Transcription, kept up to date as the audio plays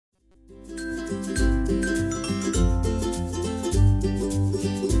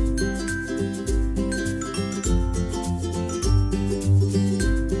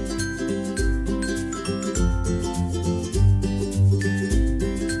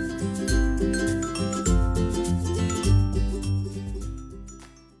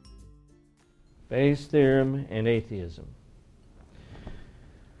Bayes Theorem and Atheism.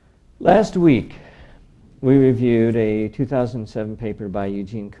 Last week, we reviewed a 2007 paper by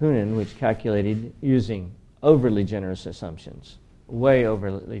Eugene Koonin, which calculated using overly generous assumptions, way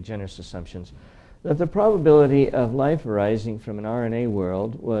overly generous assumptions, that the probability of life arising from an RNA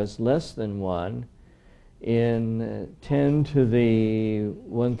world was less than 1 in 10 to the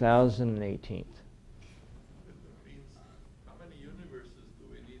 1018th. How many universes do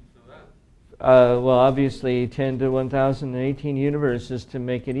we need for that? Well, obviously 10 to 1018 universes to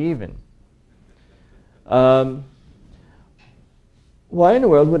make it even. Why in the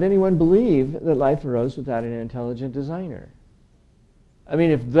world would anyone believe that life arose without an intelligent designer? I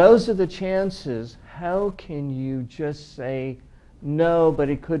mean, if those are the chances, how can you just say, no, but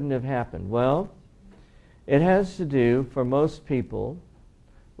it couldn't have happened? Well, it has to do, for most people,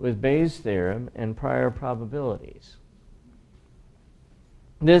 with Bayes' theorem and prior probabilities.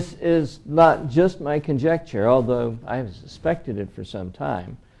 This is not just my conjecture, although I have suspected it for some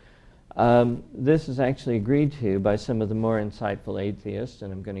time. This is actually agreed to by some of the more insightful atheists,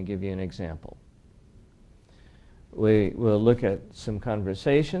 and I'm going to give you an example. We will look at some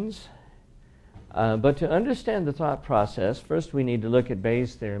conversations, but to understand the thought process, first we need to look at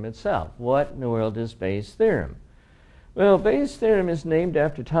Bayes' theorem itself. What in the world is Bayes' theorem? Well, Bayes' theorem is named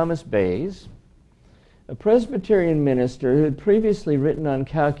after Thomas Bayes, a Presbyterian minister who had previously written on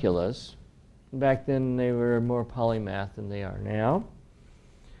calculus. Back then they were more polymath than they are now.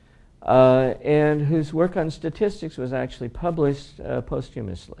 And whose work on statistics was actually published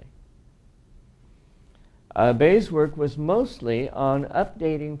posthumously. Bayes' work was mostly on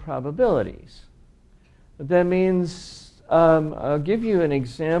updating probabilities. That means, I'll give you an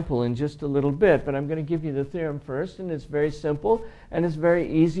example in just a little bit, but I'm going to give you the theorem first, and it's very simple, and it's very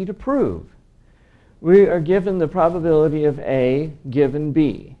easy to prove. We are given the probability of A given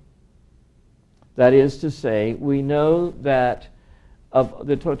B. That is to say, we know that of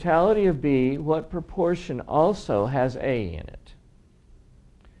the totality of B, what proportion also has A in it.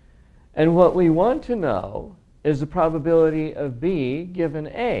 And what we want to know is the probability of B given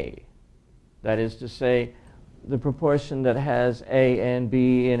A. That is to say, the proportion that has A and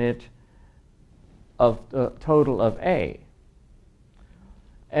B in it of the total of A.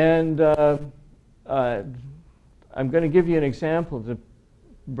 And I'm going to give you an example to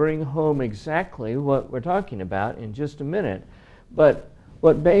bring home exactly what we're talking about in just a minute. But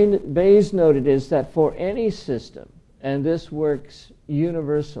what Bayes noted is that for any system, and this works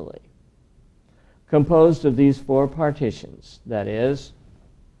universally, composed of these four partitions, that is,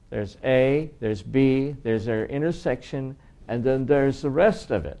 there's A, there's B, there's their intersection, and then there's the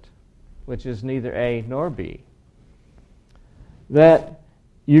rest of it, which is neither A nor B, that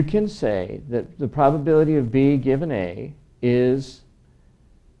you can say that the probability of B given A is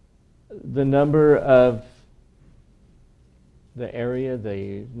the number of the area,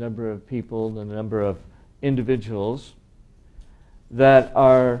 the number of people, the number of individuals that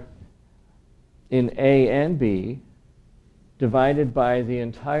are in A and B divided by the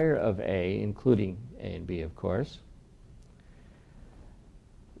entire of A, including A and B, of course.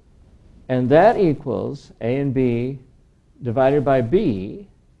 And that equals A and B divided by B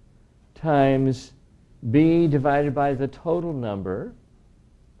times B divided by the total number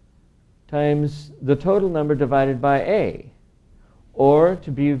times the total number divided by A. Or,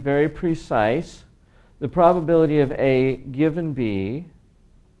 to be very precise, the probability of A given B,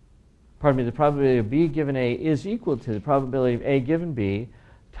 the probability of B given A is equal to the probability of A given B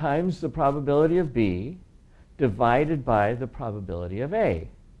times the probability of B divided by the probability of A.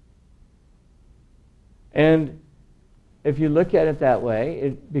 And if you look at it that way,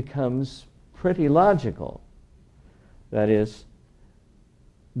 it becomes pretty logical. That is,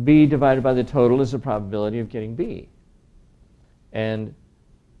 B divided by the total is the probability of getting B. And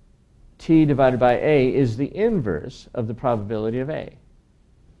T divided by A is the inverse of the probability of A.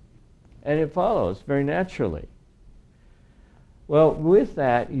 And it follows very naturally. Well, with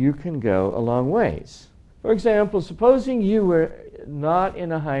that, you can go a long ways. For example, supposing you were not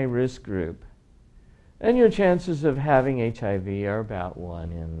in a high-risk group, and your chances of having HIV are about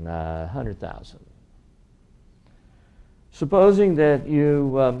 1 in 100,000. Supposing that you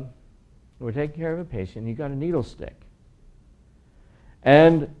were taking care of a patient, you got a needle stick.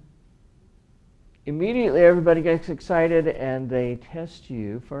 And immediately everybody gets excited and they test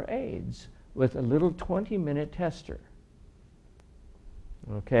you for AIDS with a little 20-minute tester.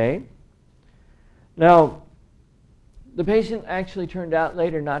 Okay? Now, the patient actually turned out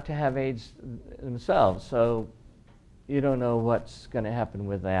later not to have AIDS themselves, so you don't know what's going to happen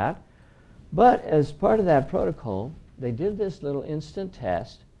with that. But as part of that protocol, they did this little instant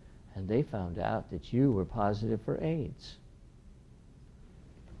test, and they found out that you were positive for AIDS.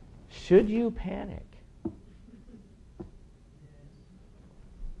 Should you panic?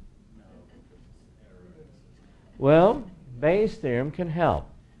 Well, Bayes' theorem can help.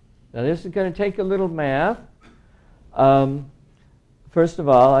 Now this is going to take a little math. First of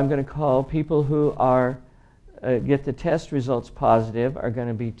all, I'm going to call people who are get the test results positive are going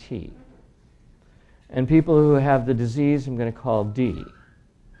to be T. And people who have the disease I'm going to call D.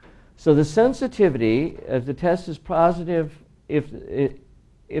 So the sensitivity, if the test is positive, if you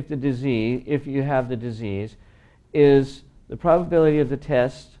have the disease, is the probability of the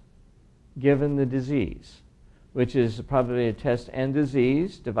test given the disease, which is the probability of test and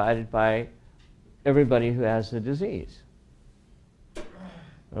disease divided by everybody who has the disease.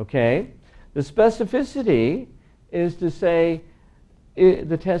 Okay? The specificity is to say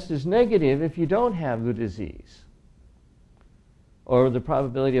the test is negative if you don't have the disease, or the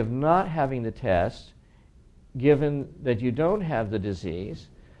probability of not having the test given that you don't have the disease,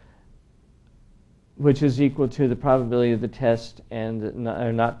 which is equal to the probability of the test and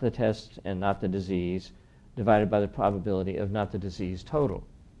not the test and not the disease divided by the probability of not the disease total.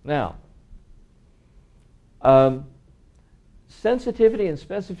 Now, sensitivity and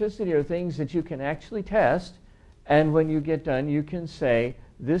specificity are things that you can actually test, and when you get done, you can say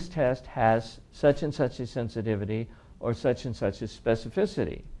this test has such and such a sensitivity or such and such a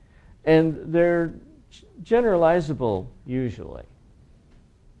specificity. And they're generalizable usually,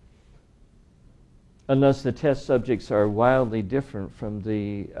 unless the test subjects are wildly different from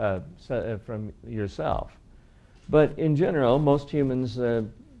from yourself. But in general, most humans,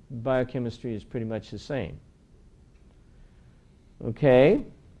 biochemistry is pretty much the same. Okay?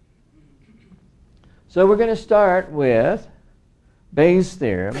 So we're going to start with Bayes'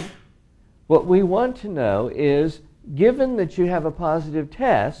 theorem. What we want to know is, given that you have a positive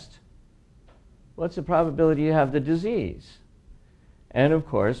test, what's the probability you have the disease? And of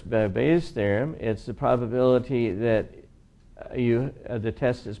course, by Bayes' theorem, it's the probability that the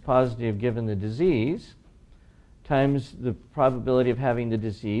test is positive given the disease times the probability of having the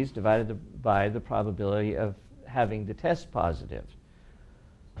disease divided by the probability of having the test positive.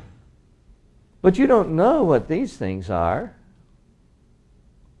 But you don't know what these things are.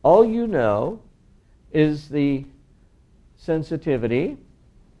 All you know is the sensitivity,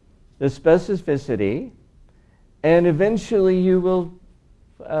 the specificity, and eventually you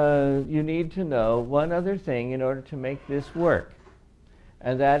need to know one other thing in order to make this work.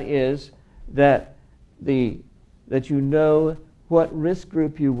 And that is that you know what risk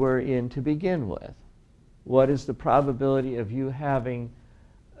group you were in to begin with. What is the probability of you having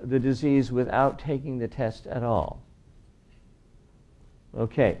the disease without taking the test at all?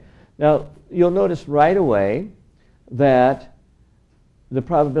 Okay. Now, you'll notice right away that the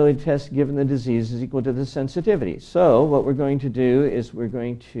probability test given the disease is equal to the sensitivity. So what we're going to do is we're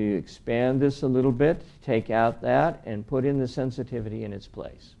going to expand this a little bit, take out that, and put in the sensitivity in its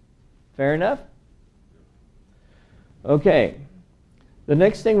place. Fair enough? Okay. The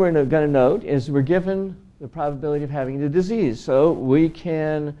next thing we're going to note is we're given the probability of having the disease. So we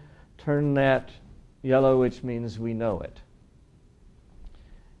can turn that yellow, which means we know it.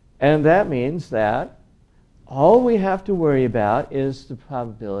 And that means that all we have to worry about is the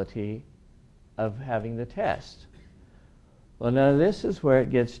probability of having the test. Well, now this is where it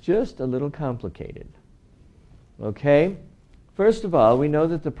gets just a little complicated. Okay? First of all, we know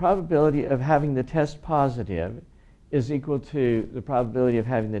that the probability of having the test positive is equal to the probability of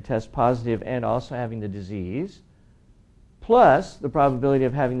having the test positive and also having the disease, plus the probability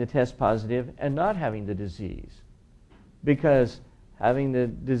of having the test positive and not having the disease. Because having the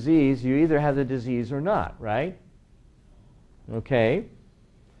disease, you either have the disease or not, right? Okay.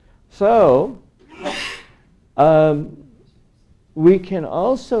 So, we can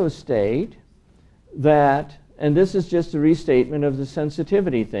also state that, and this is just a restatement of the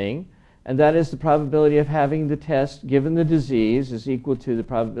sensitivity thing, and that is the probability of having the test given the disease is equal to the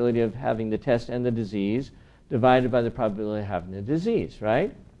probability of having the test and the disease divided by the probability of having the disease,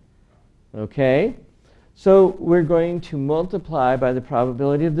 right? Okay? So we're going to multiply by the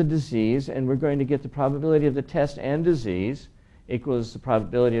probability of the disease, and we're going to get the probability of the test and disease equals the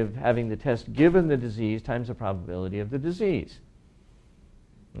probability of having the test given the disease times the probability of the disease.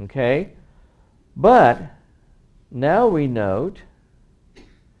 Okay? But now we note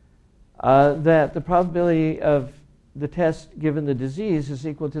that the probability of the test given the disease is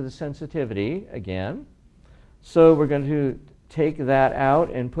equal to the sensitivity again. So we're going to take that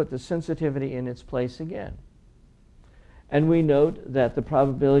out and put the sensitivity in its place again. And we note that the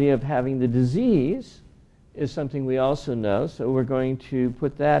probability of having the disease is something we also know, so we're going to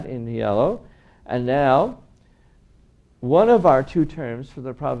put that in yellow. And now, one of our two terms for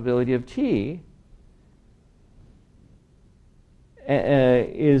the probability of t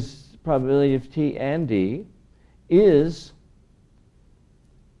is probability of t and d is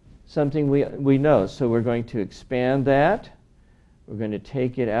something we know. So we're going to expand that. We're going to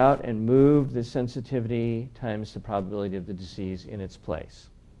take it out and move the sensitivity times the probability of the disease in its place.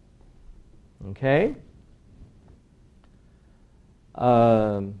 Okay?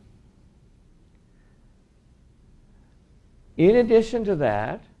 In addition to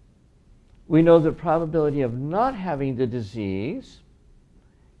that, we know the probability of not having the disease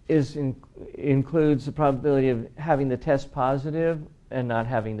includes the probability of having the test positive and not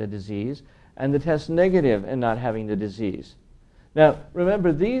having the disease, and the test negative and not having the disease. Now,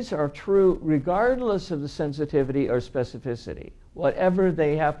 remember, these are true regardless of the sensitivity or specificity. Whatever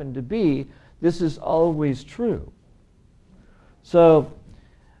they happen to be, this is always true. So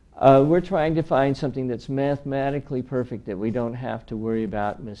we're trying to find something that's mathematically perfect, that we don't have to worry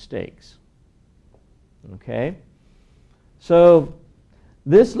about mistakes. Okay? So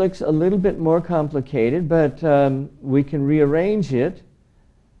this looks a little bit more complicated, but we can rearrange it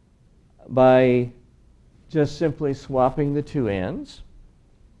by just simply swapping the two ends.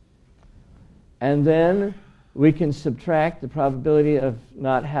 And then we can subtract the probability of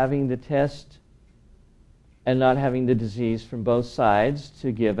not having the test and not having the disease from both sides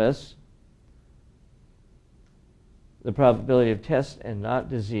to give us the probability of test and not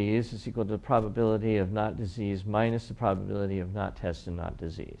disease is equal to the probability of not disease minus the probability of not test and not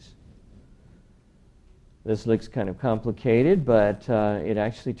disease. This looks kind of complicated, but it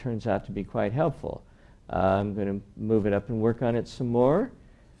actually turns out to be quite helpful. I'm going to move it up and work on it some more.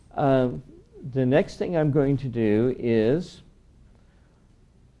 The next thing I'm going to do is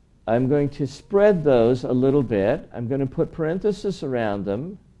I'm going to spread those a little bit. I'm going to put parentheses around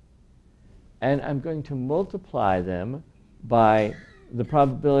them, and I'm going to multiply them by the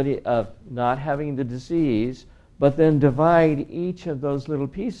probability of not having the disease, but then divide each of those little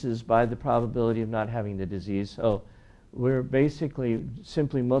pieces by the probability of not having the disease. So we're basically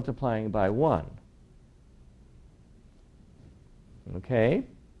simply multiplying by 1. Okay?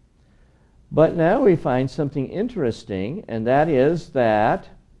 But now we find something interesting, and that is that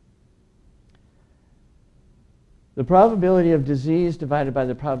the probability of disease divided by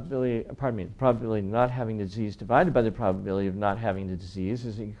the probability, the probability of not having the disease divided by the probability of not having the disease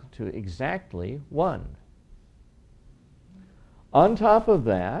is equal to exactly 1. On top of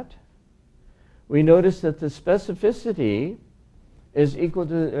that, we notice that the specificity is equal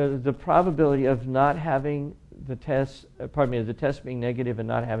to the probability of not having the test, the test being negative and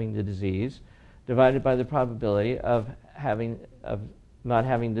not having the disease, divided by the probability of not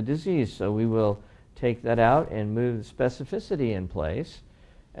having the disease. So we will take that out and move the specificity in place,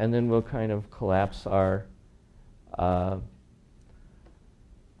 and then we'll kind of collapse our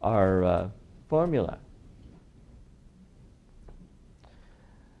formula.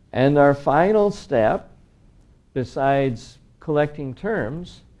 And our final step, besides collecting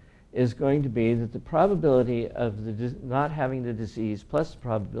terms, is going to be that the probability of not having the disease plus the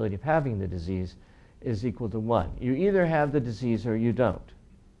probability of having the disease is equal to 1. You either have the disease or you don't,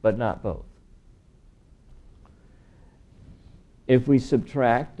 but not both. If we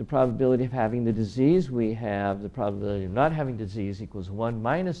subtract the probability of having the disease, we have the probability of not having the disease equals 1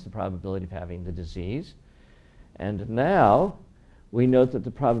 minus the probability of having the disease. And now we note that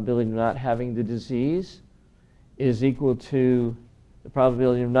the probability of not having the disease is equal to the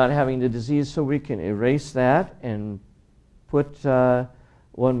probability of not having the disease, so we can erase that and put 1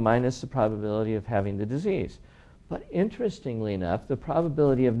 minus the probability of having the disease. But interestingly enough, the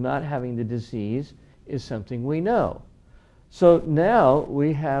probability of not having the disease is something we know. So now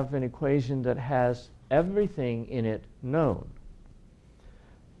we have an equation that has everything in it known.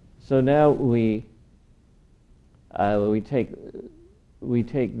 So now we take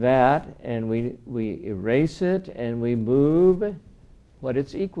that and we erase it and we move what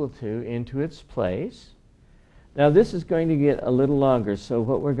it's equal to into its place. Now this is going to get a little longer, so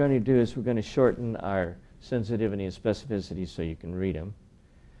what we're going to do is we're going to shorten our sensitivity and specificity so you can read them.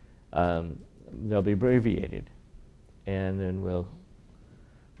 They'll be abbreviated. And then we'll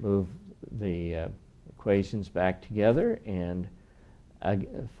move the equations back together, and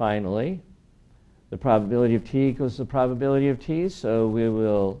finally the probability of t equals the probability of t, so we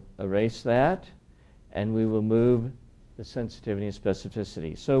will erase that and we will move the sensitivity and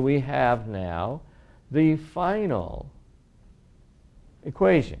specificity. So we have now the final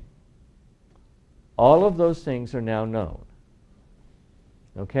equation. All of those things are now known.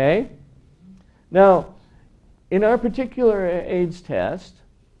 Okay? Now, In our particular AIDS test,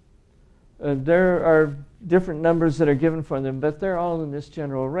 there are different numbers that are given for them, but they're all in this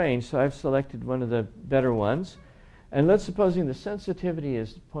general range, so I've selected one of the better ones. And let's supposing the sensitivity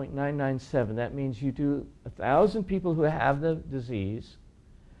is 0.997. That means you do 1,000 people who have the disease,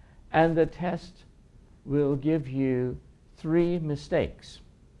 and the test will give you 3 mistakes.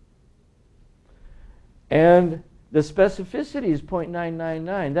 And the specificity is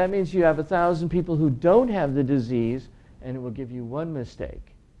 0.999. That means you have 1,000 people who don't have the disease, and it will give you 1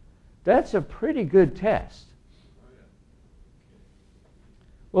 mistake. That's a pretty good test.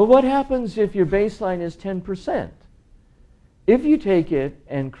 Well, what happens if your baseline is 10%? If you take it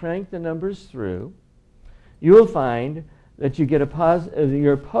and crank the numbers through, you will find that you get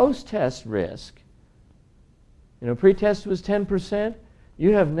your post-test risk. Pre-test was 10%.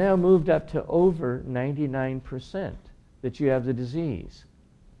 You have now moved up to over 99% that you have the disease.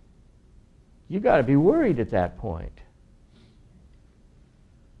 You've got to be worried at that point.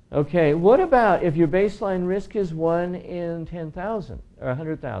 Okay, what about if your baseline risk is 1 in 10,000 or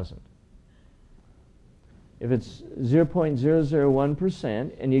 100,000? If it's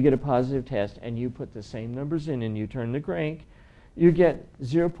 0.001% and you get a positive test and you put the same numbers in and you turn the crank, you get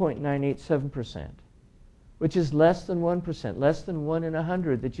 0.987%, which is less than 1%, less than 1 in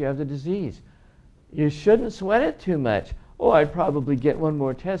 100 that you have the disease. You shouldn't sweat it too much. Oh, I'd probably get one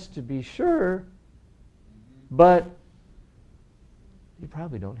more test to be sure, but you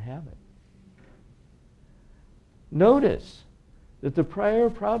probably don't have it. Notice that the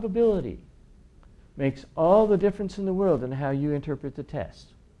prior probability makes all the difference in the world in how you interpret the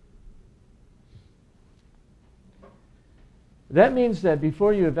test. That means that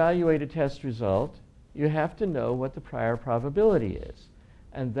before you evaluate a test result, you have to know what the prior probability is.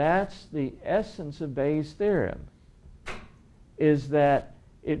 And that's the essence of Bayes' theorem, is that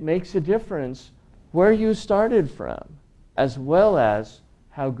it makes a difference where you started from, as well as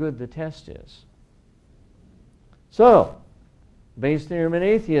how good the test is. So, Bayes' theorem and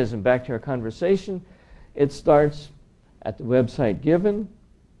atheism, back to our conversation. It starts at the website given,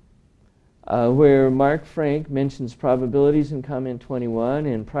 where Mark Frank mentions probabilities in comment 21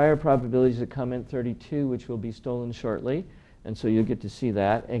 and prior probabilities at comment 32, which will be stolen shortly. And so you'll get to see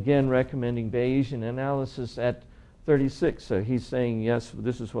that. Again, recommending Bayesian analysis at 36. So he's saying, yes,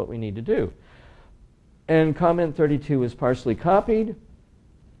 this is what we need to do. And comment 32 was partially copied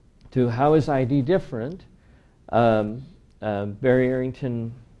to how is ID different. Barry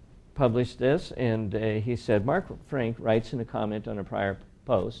Arrington published this, and he said, Mark Frank writes in a comment on a prior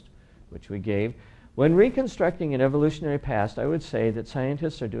post, which we gave, when reconstructing an evolutionary past, I would say that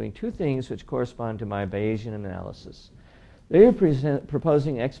scientists are doing 2 things which correspond to my Bayesian analysis. They are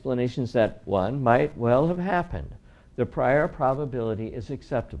proposing explanations that, 1, might well have happened. The prior probability is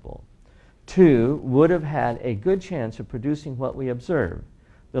acceptable. 2, would have had a good chance of producing what we observe.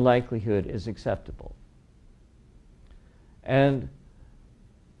 The likelihood is acceptable. And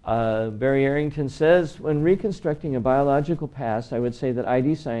Barry Arrington says, when reconstructing a biological past, I would say that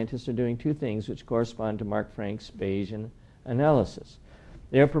ID scientists are doing 2 things which correspond to Mark Frank's Bayesian analysis.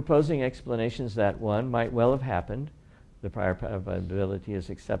 They are proposing explanations that, 1, might well have happened. The prior probability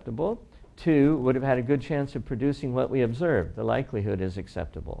is acceptable. 2, would have had a good chance of producing what we observe. The likelihood is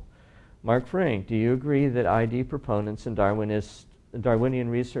acceptable. Mark Frank, do you agree that ID proponents and Darwinian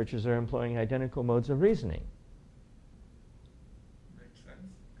researchers are employing identical modes of reasoning?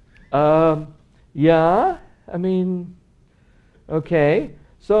 Yeah, I mean, okay.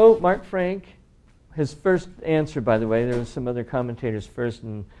 So Mark Frank, his first answer, by the way, there was some other commentators first,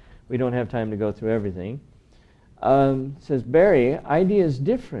 and we don't have time to go through everything, says, Barry, ID is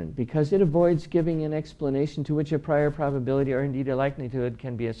different because it avoids giving an explanation to which a prior probability or indeed a likelihood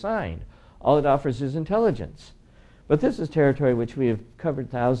can be assigned. All it offers is intelligence. But this is territory which we have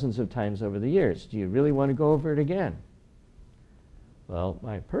covered thousands of times over the years. Do you really want to go over it again? Well,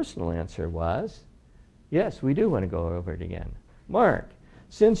 my personal answer was, yes, we do want to go over it again. Mark,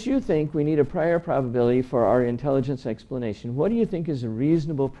 since you think we need a prior probability for our intelligence explanation, what do you think is a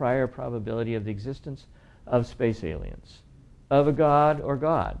reasonable prior probability of the existence of space aliens, of a god or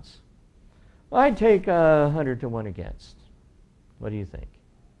gods? Well, I'd take 100 to 1 against. What do you think?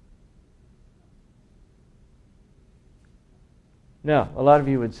 Now, a lot of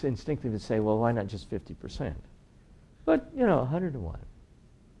you would instinctively say, well, why not just 50%? But, 100 to 1.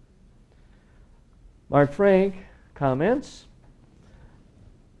 Mark Frank comments,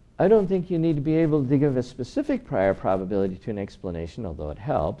 I don't think you need to be able to give a specific prior probability to an explanation, although it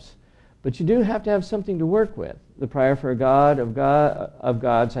helps, but you do have to have something to work with. The prior for a god of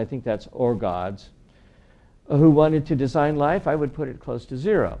gods, I think that's or gods, who wanted to design life, I would put it close to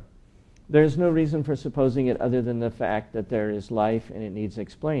 0. There's no reason for supposing it other than the fact that there is life and it needs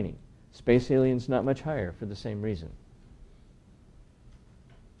explaining. Space aliens not much higher for the same reason.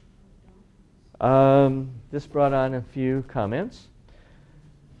 This brought on a few comments,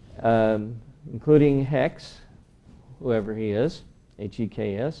 including Hex, whoever he is,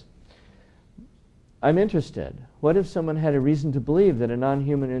 H-E-K-S. I'm interested. What if someone had a reason to believe that a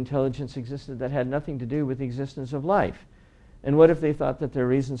non-human intelligence existed that had nothing to do with the existence of life? And what if they thought that their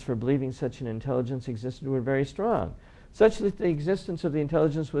reasons for believing such an intelligence existed were very strong, such that the existence of the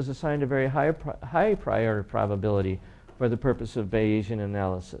intelligence was assigned a very high prior probability for the purpose of Bayesian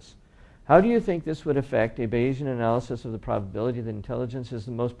analysis? How do you think this would affect a Bayesian analysis of the probability that intelligence is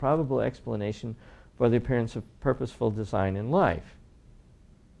the most probable explanation for the appearance of purposeful design in life?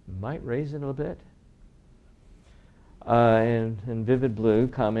 Might raise it a bit. And Vivid Blue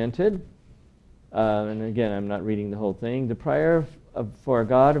commented, and again, I'm not reading the whole thing, the prior for a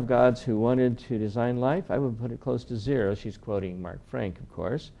God of gods who wanted to design life, I would put it close to 0. She's quoting Mark Frank, of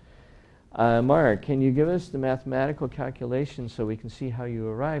course. Mark, can you give us the mathematical calculation so we can see how you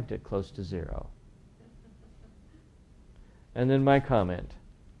arrived at close to 0? And then my comment.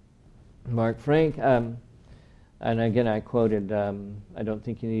 Mark Frank, and again I quoted, I don't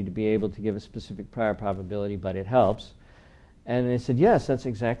think you need to be able to give a specific prior probability, but it helps. And they said, yes, that's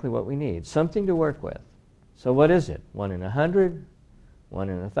exactly what we need. Something to work with. So what is it? 1 in 100? 1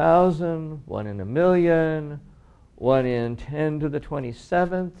 in 1,000? 1 in 1,000,000? 1 in 10 to the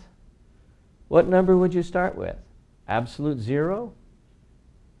 27th? What number would you start with? Absolute 0?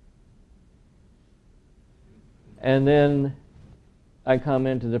 And then I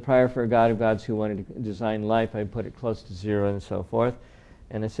commented the prior for a God of gods who wanted to design life, I put it close to 0 and so forth.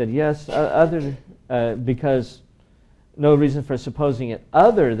 And I said, yes, because no reason for supposing it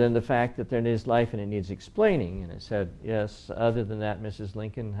other than the fact that there is life and it needs explaining. And I said, yes, other than that, Mrs.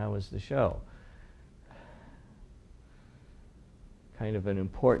 Lincoln, how was the show? Kind of an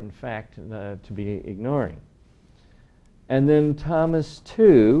important fact to be ignoring. And then Thomas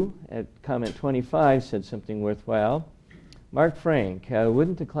 2, at comment 25, said something worthwhile. Mark Frank,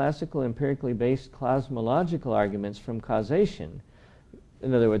 wouldn't the classical empirically based cosmological arguments from causation,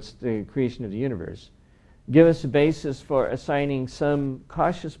 in other words, the creation of the universe, give us a basis for assigning some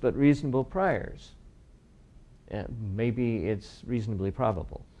cautious but reasonable priors? Maybe it's reasonably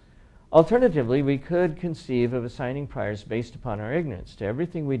probable. Alternatively, we could conceive of assigning priors based upon our ignorance. To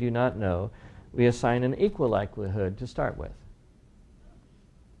everything we do not know, we assign an equal likelihood to start with.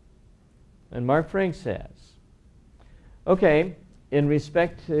 And Mark Frank says, okay, in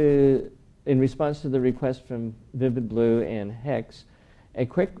response to the request from Vivid Blue and Hex, a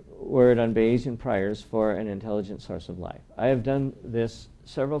quick word on Bayesian priors for an intelligent source of life. I have done this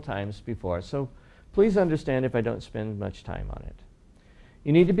several times before, so please understand if I don't spend much time on it.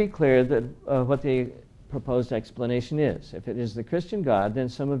 You need to be clear that what the proposed explanation is. If it is the Christian God, then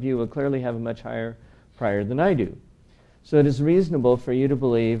some of you will clearly have a much higher prior than I do. So it is reasonable for you to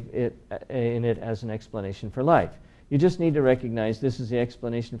believe in it as an explanation for life. You just need to recognize this is the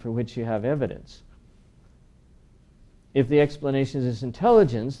explanation for which you have evidence. If the explanation is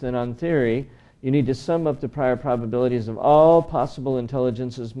intelligence, then on theory, you need to sum up the prior probabilities of all possible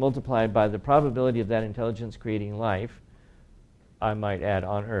intelligences multiplied by the probability of that intelligence creating life, I might add,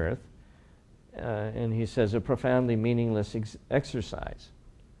 on Earth. And he says, a profoundly meaningless exercise.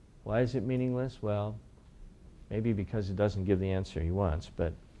 Why is it meaningless? Well, maybe because it doesn't give the answer he wants.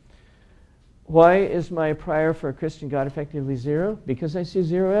 But why is my prior for a Christian God effectively 0? Because I see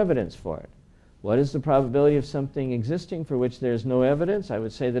 0 evidence for it. What is the probability of something existing for which there is no evidence? I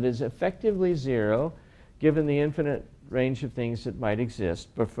would say that it is effectively 0, given the infinite range of things that might exist,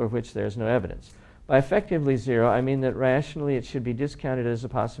 but for which there is no evidence. By effectively 0, I mean that rationally it should be discounted as a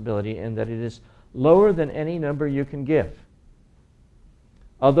possibility and that it is lower than any number you can give.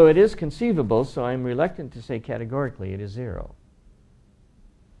 Although it is conceivable, so I'm reluctant to say categorically it is 0.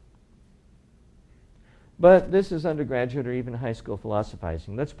 But this is undergraduate or even high school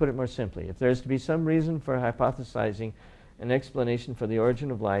philosophizing. Let's put it more simply. If there is to be some reason for hypothesizing an explanation for the origin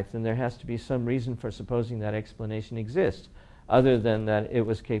of life, then there has to be some reason for supposing that explanation exists, other than that it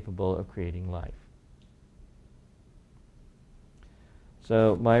was capable of creating life.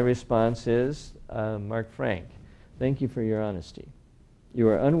 So my response is, Mark Frank, thank you for your honesty. You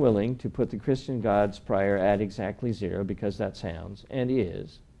are unwilling to put the Christian God's prior at exactly 0 because that sounds, and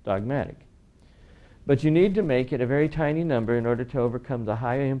is, dogmatic. But you need to make it a very tiny number in order to overcome the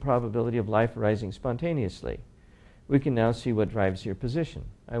high improbability of life arising spontaneously. We can now see what drives your position.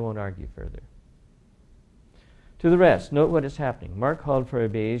 I won't argue further. To the rest, note what is happening. Mark called for a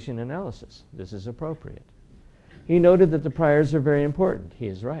Bayesian analysis. This is appropriate. He noted that the priors are very important. He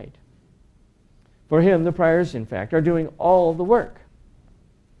is right. For him, the priors, in fact, are doing all the work.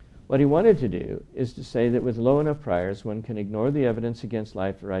 What he wanted to do is to say that with low enough priors, one can ignore the evidence against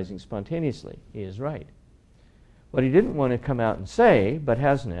life arising spontaneously. He is right. What he didn't want to come out and say, but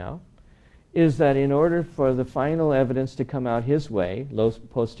has now, is that in order for the final evidence to come out his way, low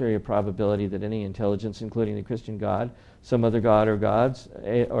posterior probability that any intelligence, including the Christian God, some other God or gods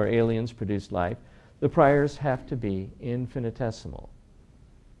or aliens produced life, the priors have to be infinitesimal.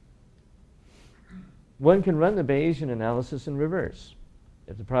 One can run the Bayesian analysis in reverse.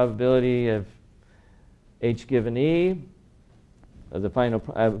 If the probability of H given E, the final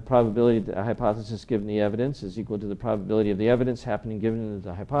probability of the hypothesis given the evidence is equal to the probability of the evidence happening given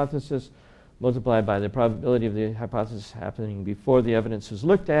the hypothesis, multiplied by the probability of the hypothesis happening before the evidence was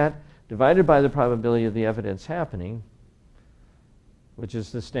looked at, divided by the probability of the evidence happening, which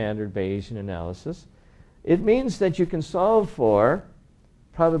is the standard Bayesian analysis. It means that you can solve for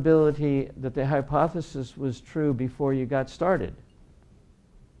probability that the hypothesis was true before you got started.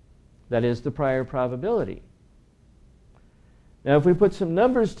 That is the prior probability. Now, if we put some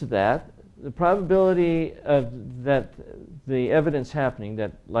numbers to that, the probability that the evidence happening,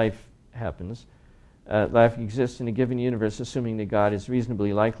 that life happens, life exists in a given universe, assuming that God is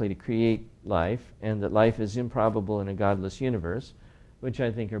reasonably likely to create life, and that life is improbable in a godless universe, which I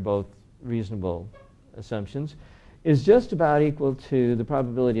think are both reasonable assumptions, is just about equal to the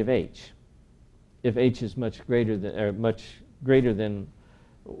probability of H, if H is much greater than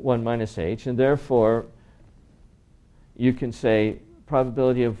 1 minus H, and therefore you can say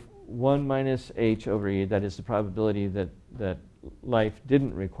probability of 1 minus H over E, that is the probability that life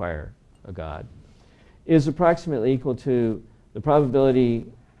didn't require a God, is approximately equal to the probability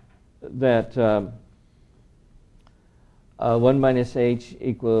that 1 minus H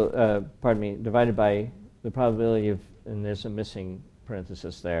divided by the probability of, and there's a missing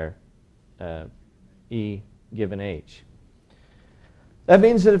parenthesis there, E given H. That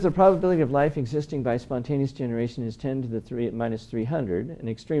means that if the probability of life existing by spontaneous generation is 10 to the minus 300, an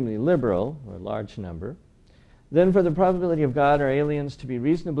extremely liberal or large number, then for the probability of God or aliens to be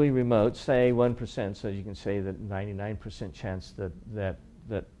reasonably remote, say 1%, so you can say that 99% chance that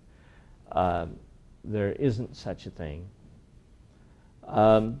there isn't such a thing.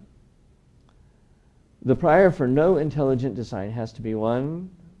 The prior for no intelligent design has to be 1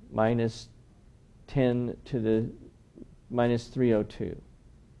 minus 10 to the minus 302.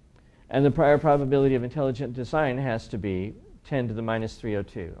 And the prior probability of intelligent design has to be 10 to the minus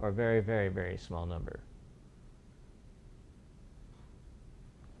 302, or a very, very, very small number.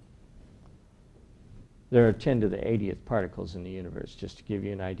 There are 10 to the 80th particles in the universe, just to give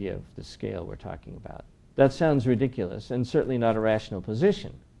you an idea of the scale we're talking about. That sounds ridiculous, and certainly not a rational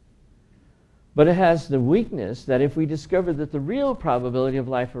position. But it has the weakness that if we discover that the real probability of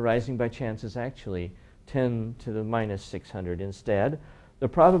life arising by chance is actually 10 to the minus 600 instead, the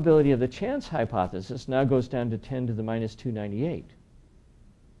probability of the chance hypothesis now goes down to 10 to the minus 298.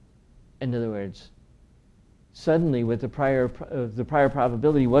 In other words, suddenly with the prior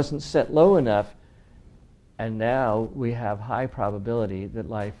probability wasn't set low enough, and now we have high probability that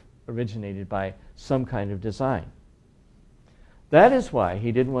life originated by some kind of design. That is why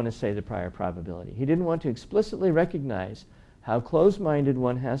he didn't want to say the prior probability. He didn't want to explicitly recognize how close-minded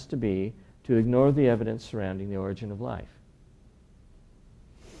one has to be to ignore the evidence surrounding the origin of life.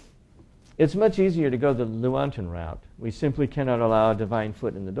 It's much easier to go the Lewontin route. We simply cannot allow a divine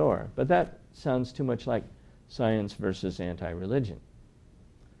foot in the door. But that sounds too much like science versus anti-religion.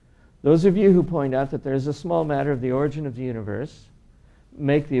 Those of you who point out that there is a small matter of the origin of the universe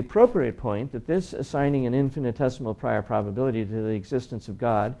make the appropriate point that this assigning an infinitesimal prior probability to the existence of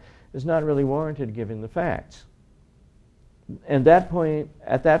God is not really warranted given the facts. And at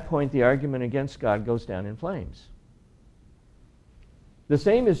that point, the argument against God goes down in flames. The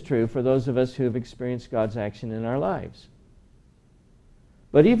same is true for those of us who have experienced God's action in our lives.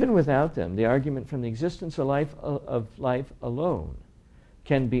 But even without them, the argument from the existence of life alone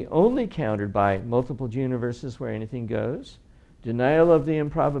can be only countered by multiple universes where anything goes, denial of the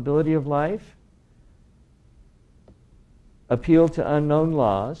improbability of life, appeal to unknown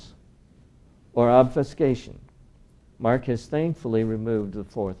laws, or obfuscation. Mark has thankfully removed the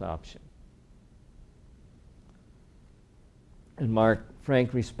fourth option. And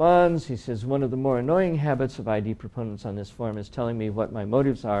Frank responds, he says, one of the more annoying habits of ID proponents on this forum is telling me what my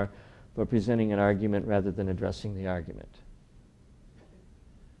motives are for presenting an argument rather than addressing the argument.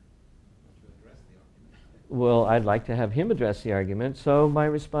 Well, I'd like to have him address the argument, so my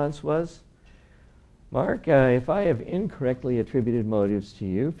response was, Mark, if I have incorrectly attributed motives to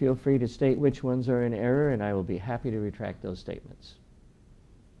you, feel free to state which ones are in error, and I will be happy to retract those statements.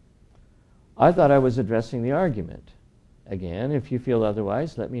 I thought I was addressing the argument. Again, if you feel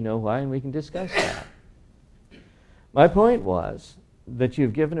otherwise, let me know why and we can discuss that. My point was that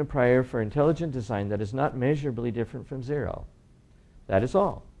you've given a prior for intelligent design that is not measurably different from zero. That is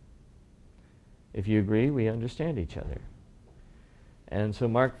all. If you agree, we understand each other. And so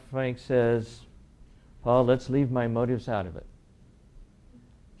Mark Frank says, Paul, let's leave my motives out of it.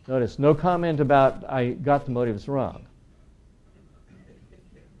 Notice, no comment about I got the motives wrong.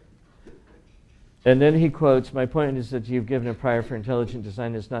 And then he quotes, my point is that you've given a prior for intelligent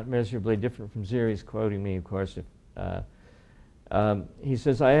design that's not measurably different from zero. He's quoting me, of course. He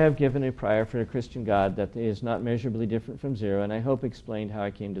says, I have given a prior for a Christian God that is not measurably different from zero, and I hope explained how I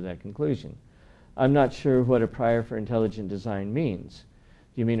came to that conclusion. I'm not sure what a prior for intelligent design means.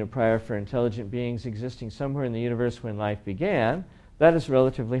 Do you mean a prior for intelligent beings existing somewhere in the universe when life began? That is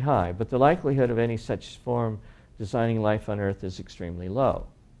relatively high, but the likelihood of any such form designing life on Earth is extremely low.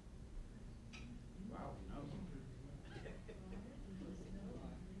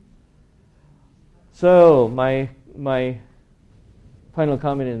 So my final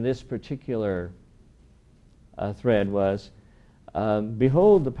comment in this particular thread was,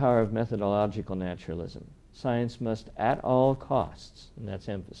 behold the power of methodological naturalism. Science must at all costs, and that's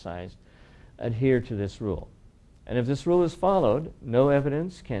emphasized, adhere to this rule. And if this rule is followed, no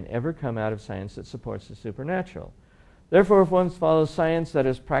evidence can ever come out of science that supports the supernatural. Therefore, if one follows science that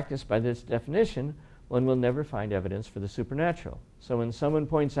is practiced by this definition, one will never find evidence for the supernatural. So when someone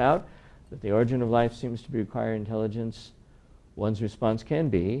points out that the origin of life seems to require intelligence, one's response can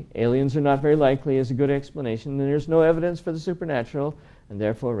be, aliens are not very likely as a good explanation, and there's no evidence for the supernatural, and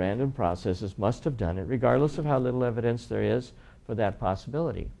therefore random processes must have done it, regardless of how little evidence there is for that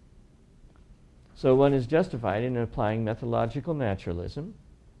possibility. So one is justified in applying methodological naturalism,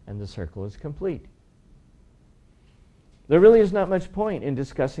 and the circle is complete. There really is not much point in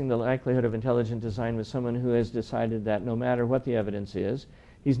discussing the likelihood of intelligent design with someone who has decided that no matter what the evidence is,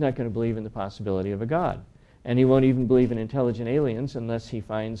 he's not going to believe in the possibility of a God. And he won't even believe in intelligent aliens unless he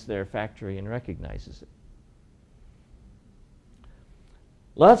finds their factory and recognizes it.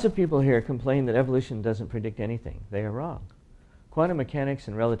 Lots of people here complain that evolution doesn't predict anything. They are wrong. Quantum mechanics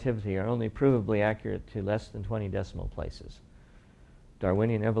and relativity are only provably accurate to less than 20 decimal places.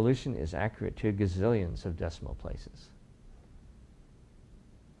 Darwinian evolution is accurate to gazillions of decimal places.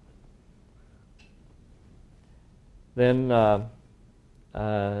 Then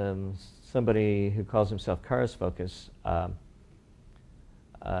somebody who calls himself Charis Focus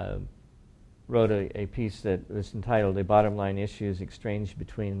wrote a piece that was entitled "The Bottom Line Issues Exchanged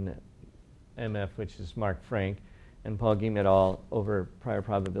Between MF," which is Mark Frank, and Paul Giem et al. Over prior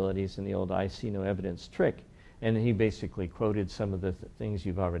probabilities and the old "I see no evidence" trick. And he basically quoted some of the things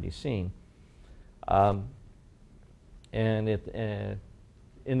you've already seen. And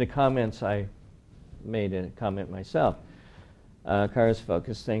in the comments, I made a comment myself. Charis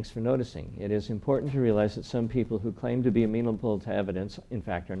Focus, thanks for noticing. It is important to realize that some people who claim to be amenable to evidence, in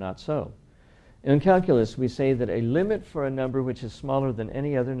fact, are not so. In calculus, we say that a limit for a number which is smaller than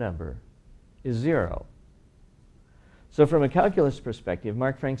any other number is zero. So from a calculus perspective,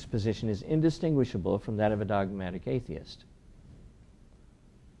 Mark Frank's position is indistinguishable from that of a dogmatic atheist.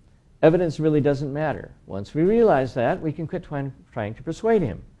 Evidence really doesn't matter. Once we realize that, we can quit trying to persuade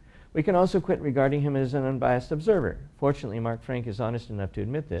him. We can also quit regarding him as an unbiased observer. Fortunately, Mark Frank is honest enough to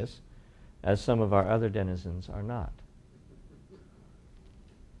admit this, as some of our other denizens are not.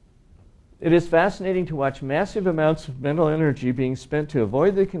 It is fascinating to watch massive amounts of mental energy being spent to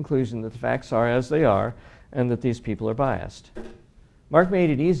avoid the conclusion that the facts are as they are and that these people are biased. Mark made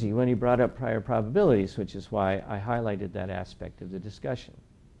it easy when he brought up prior probabilities, which is why I highlighted that aspect of the discussion.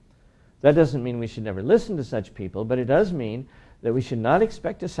 That doesn't mean we should never listen to such people, but it does mean that we should not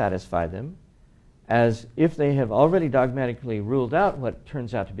expect to satisfy them, as if they have already dogmatically ruled out what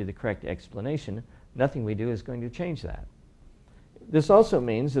turns out to be the correct explanation, nothing we do is going to change that. This also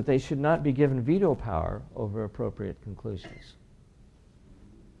means that they should not be given veto power over appropriate conclusions.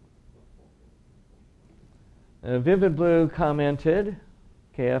 Vivid Blue commented,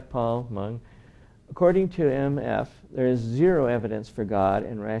 KF Paul Mung, according to MF, there is zero evidence for God,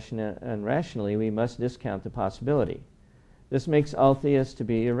 and rationally we must discount the possibility. This makes all theists to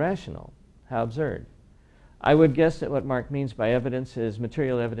be irrational. How absurd. I would guess that what Mark means by evidence is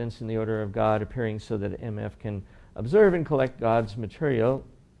material evidence in the order of God appearing so that MF can observe and collect God's material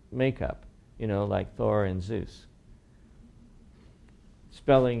makeup, you know, like Thor and Zeus.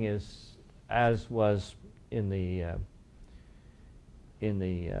 Spelling is as was in the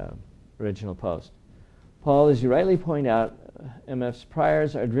original post. Paul, as you rightly point out, MF's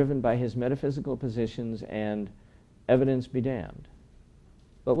priors are driven by his metaphysical positions and evidence be damned.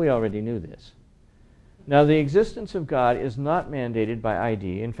 But we already knew this. Now, the existence of God is not mandated by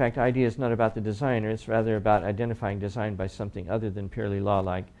ID. In fact, ID is not about the designer. It's rather about identifying design by something other than purely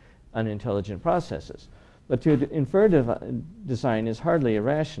law-like, unintelligent processes. But to infer design is hardly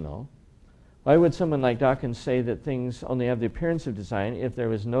irrational. Why would someone like Dawkins say that things only have the appearance of design if there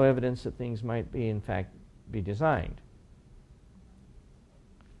was no evidence that things might be, in fact, be designed?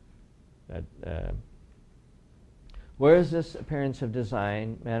 Where is this appearance of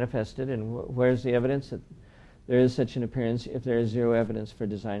design manifested, and where is the evidence that there is such an appearance if there is zero evidence for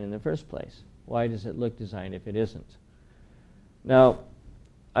design in the first place? Why does it look designed if it isn't? Now,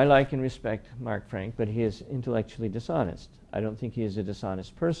 I like and respect Mark Frank, but he is intellectually dishonest. I don't think he is a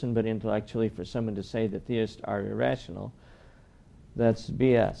dishonest person, but intellectually, for someone to say that theists are irrational, that's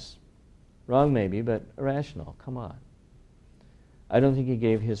BS. Wrong maybe, but irrational. Come on. I don't think he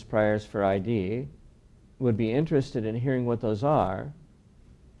gave his priors for ID, would be interested in hearing what those are,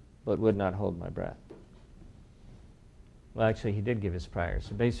 but would not hold my breath. Well, actually, he did give his priors,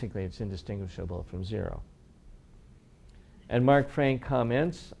 so basically it's indistinguishable from zero. And Mark Frank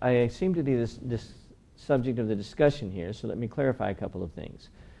comments, I seem to be this subject of the discussion here, so let me clarify a couple of things.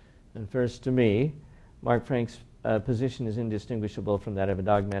 And first, to me, Mark Frank's position is indistinguishable from that of a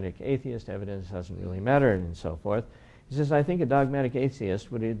dogmatic atheist. Evidence doesn't really matter, and so forth. He says, I think a dogmatic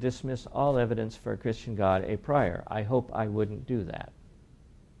atheist would dismiss all evidence for a Christian God a priori. I hope I wouldn't do that.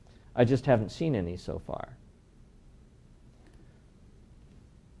 I just haven't seen any so far,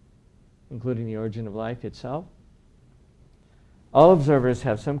 including the origin of life itself. All observers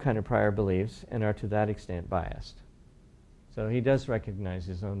have some kind of prior beliefs and are to that extent biased. So he does recognize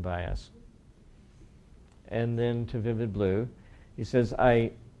his own bias. And then to Vivid Blue, he says,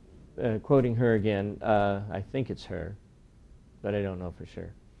 quoting her again, I think it's her, but I don't know for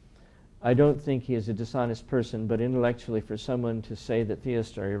sure. I don't think he is a dishonest person, but intellectually for someone to say that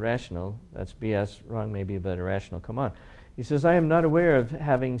theists are irrational, that's BS, wrong maybe, but irrational, come on. He says, I am not aware of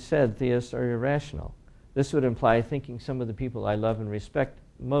having said theists are irrational. This would imply thinking some of the people I love and respect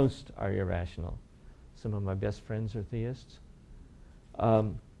most are irrational. Some of my best friends are theists.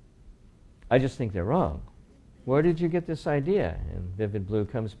 I just think they're wrong. Where did you get this idea? And Vivid Blue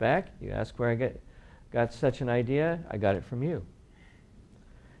comes back. You ask where I got such an idea. I got it from you.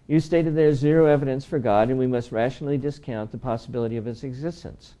 You stated there is zero evidence for God and we must rationally discount the possibility of its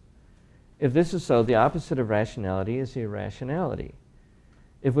existence. If this is so, the opposite of rationality is irrationality.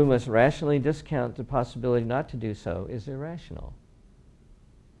 If we must rationally discount the possibility not to do so, is irrational.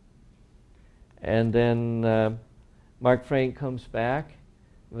 And then Mark Frank comes back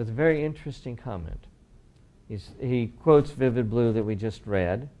with a very interesting comment. He quotes Vivid Blue that we just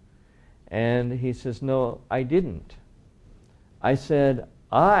read, and he says, no, I didn't. I said,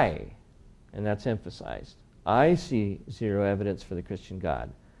 and that's emphasized, I see zero evidence for the Christian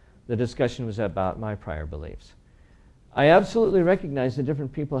God. The discussion was about my prior beliefs. I absolutely recognize that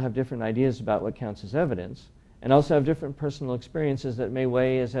different people have different ideas about what counts as evidence, and also have different personal experiences that may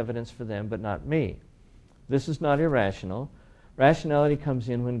weigh as evidence for them, but not me. This is not irrational. Rationality comes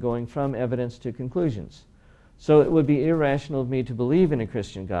in when going from evidence to conclusions. So it would be irrational of me to believe in a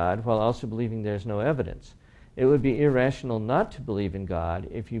Christian God while also believing there's no evidence. It would be irrational not to believe in God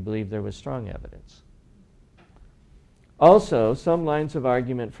if you believe there was strong evidence. Also, some lines of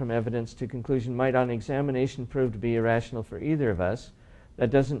argument from evidence to conclusion might on examination prove to be irrational for either of us. That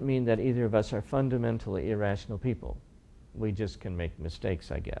doesn't mean that either of us are fundamentally irrational people. We just can make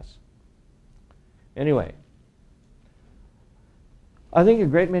mistakes, I guess. Anyway, I think a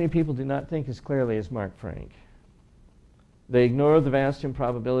great many people do not think as clearly as Mark Frank. They ignore the vast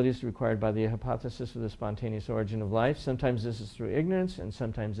improbabilities required by the hypothesis of the spontaneous origin of life. Sometimes this is through ignorance, and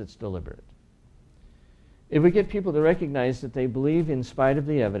sometimes it's deliberate. If we get people to recognize that they believe in spite of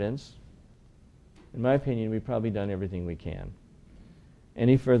the evidence, in my opinion, we've probably done everything we can.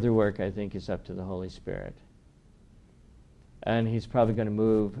 Any further work, I think, is up to the Holy Spirit. And he's probably going to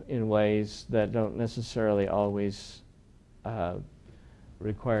move in ways that don't necessarily always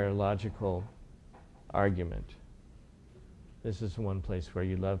require logical argument. This is one place where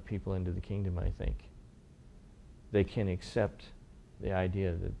you love people into the kingdom, I think. They can accept the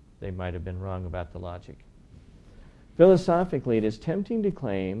idea that they might have been wrong about the logic. Philosophically, it is tempting to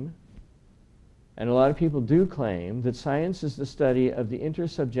claim, and a lot of people do claim, that science is the study of the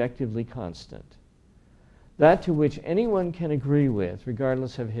intersubjectively constant, that to which anyone can agree with,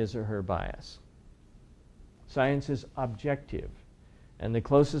 regardless of his or her bias. Science is objective, and the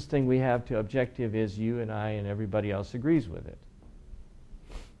closest thing we have to objective is you and I and everybody else agrees with it.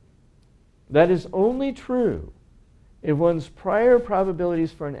 That is only true if one's prior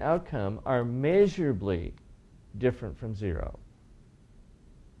probabilities for an outcome are measurably different from zero.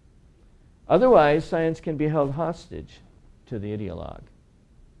 Otherwise, science can be held hostage to the ideologue.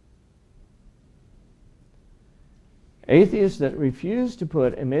 Atheists that refuse to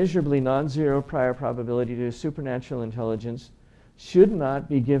put immeasurably non-zero prior probability to supernatural intelligence should not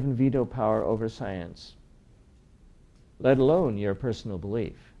be given veto power over science, let alone your personal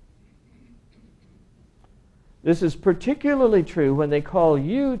belief. This is particularly true when they call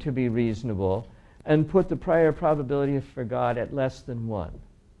you to be reasonable and put the prior probability for God at less than 1.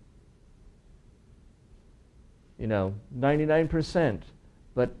 99%,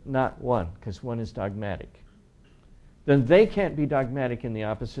 but not 1, because 1 is dogmatic. Then they can't be dogmatic in the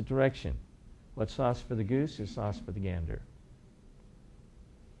opposite direction. What's sauce for the goose is sauce for the gander.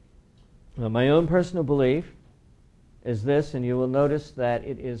 Now, my own personal belief is this, and you will notice that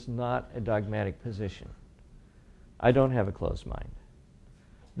it is not a dogmatic position. I don't have a closed mind.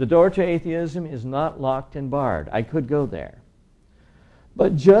 The door to atheism is not locked and barred. I could go there.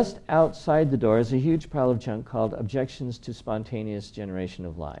 But just outside the door is a huge pile of junk called Objections to Spontaneous Generation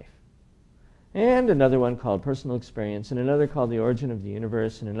of Life. And another one called Personal Experience, and another called The Origin of the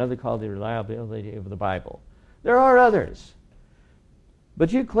Universe, and another called The Reliability of the Bible. There are others.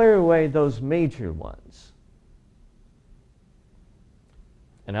 But you clear away those major ones,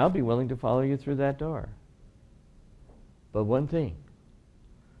 and I'll be willing to follow you through that door. But one thing,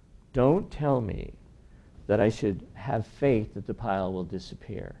 don't tell me that I should have faith that the pile will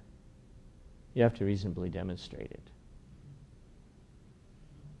disappear. You have to reasonably demonstrate it.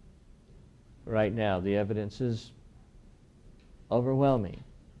 Right now, the evidence is overwhelming.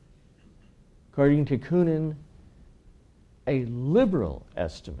 According to Kunin, a liberal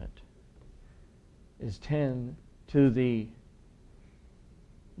estimate is 10 to the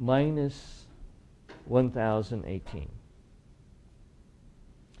minus 1018.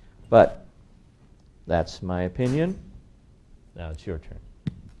 But that's my opinion. Now it's your turn.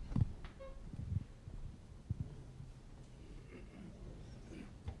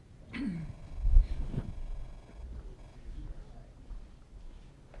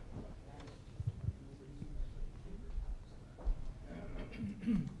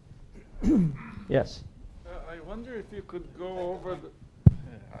 Yes. I wonder if you could go over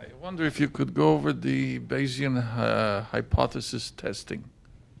the Bayesian hypothesis testing.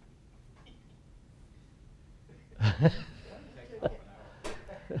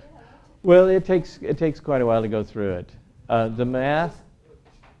 Well, it takes quite a while to go through it. The math.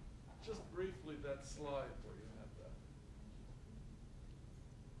 Just briefly, that slide where you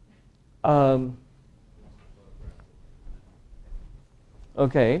had that.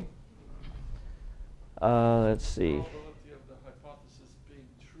 Okay. Let's see. Probability of the hypothesis being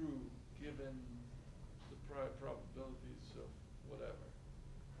true given the prior probabilities of whatever.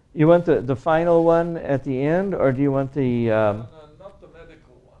 You want the final one at the end, or do you want the... No, not the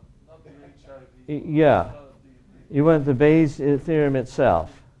medical one, not the HIV. Yeah. You want the Bayes theorem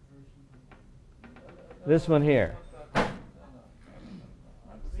itself. This one here.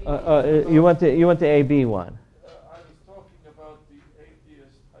 You want the AB one. I was talking about the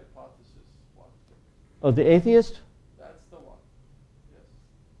atheist hypothesis one. Oh, the atheist? That's the one. Yes.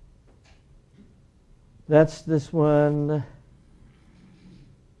 That's this one.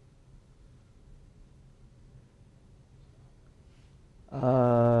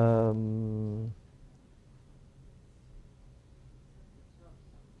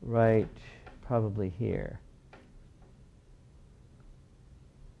 Right, probably here.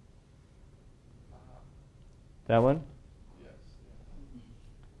 That one? Yes.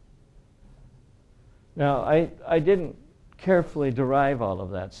 Now, I didn't carefully derive all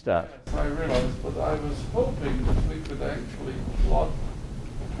of that stuff. Yes, I realized, but I was hoping that we could actually plot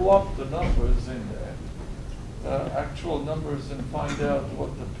the numbers in there, actual numbers, and find out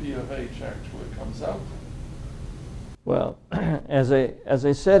what the P of H actually comes out to. Well, as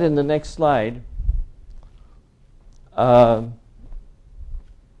I said in the next slide, let's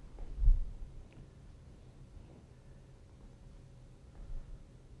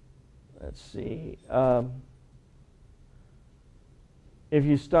see. If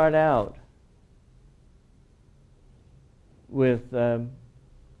you start out with 10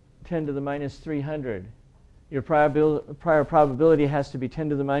 to the minus 300, your prior probability has to be 10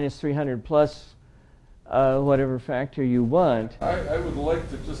 to the minus 300 plus whatever factor you want. I would like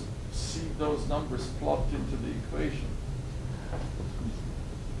to just see those numbers plopped into the equation.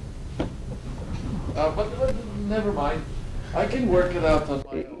 But never mind. I can work it out on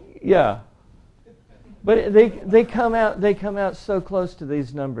my own. Yeah, but they come out so close to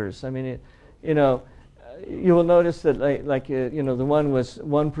these numbers. I mean, you will notice that the one was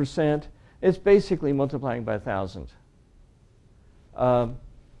 1%. It's basically multiplying by 1,000.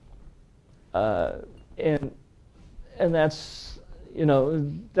 and that's, you know,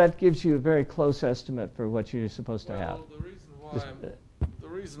 that gives you a very close estimate for what you're supposed to have. The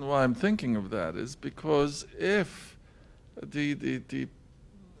reason why I'm thinking of that is because if the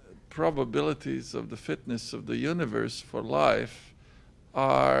probabilities of the fitness of the universe for life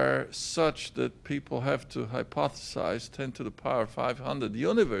are such that people have to hypothesize 10 to the power 500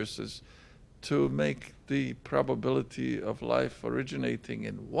 universes to make the probability of life originating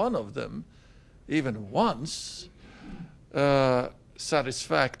in one of them, even once,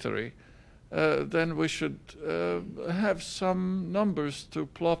 satisfactory, then we should have some numbers to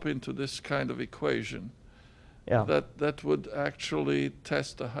plop into this kind of equation. Yeah. That would actually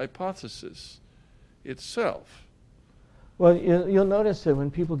test the hypothesis itself. Well, you'll notice that when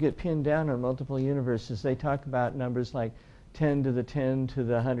people get pinned down on multiple universes, they talk about numbers like 10 to the 10 to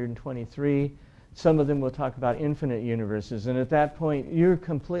the 123. Some of them will talk about infinite universes, and at that point, you're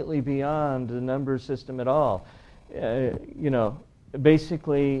completely beyond the number system at all. You know,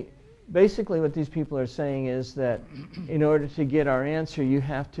 basically what these people are saying is that in order to get our answer, you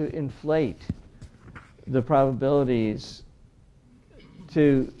have to inflate the probabilities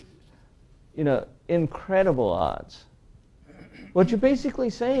to, you know, incredible odds. What you're basically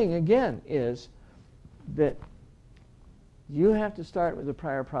saying, again, is that you have to start with the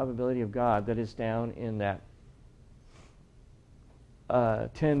prior probability of God that is down in that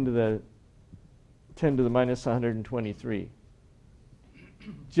 10 to the minus 123.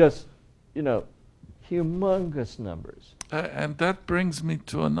 Just, you know, humongous numbers. And that brings me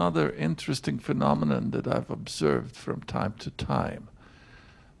to another interesting phenomenon that I've observed from time to time.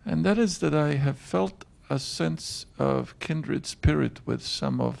 And that is that I have felt a sense of kindred spirit with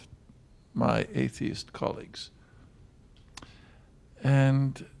some of my atheist colleagues.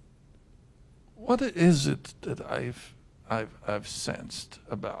 And what is it that I've sensed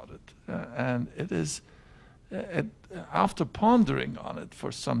about it? And it is, after pondering on it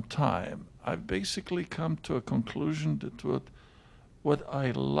for some time, I've basically come to a conclusion that what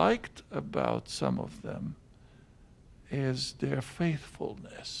I liked about some of them is their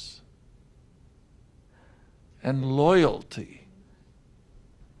faithfulness and loyalty.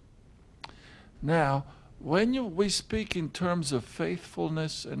 Now, when we speak in terms of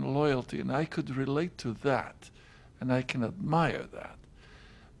faithfulness and loyalty, and I could relate to that, and I can admire that,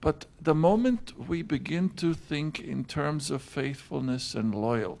 but the moment we begin to think in terms of faithfulness and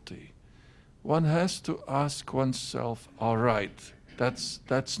loyalty, one has to ask oneself, all right,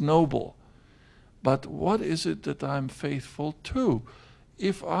 that's noble, but what is it that I'm faithful to?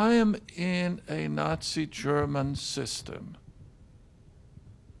 If I am in a Nazi German system,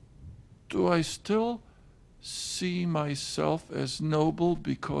 do I still see myself as noble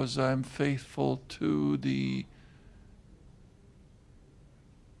because I'm faithful to the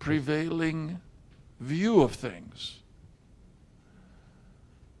prevailing view of things?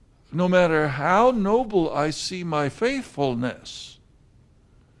 No matter how noble I see my faithfulness,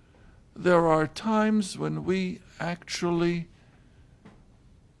 there are times when we actually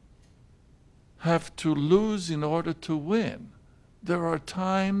have to lose in order to win. There are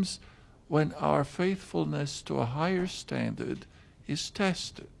times when our faithfulness to a higher standard is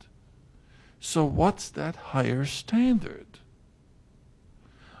tested. So what's that higher standard?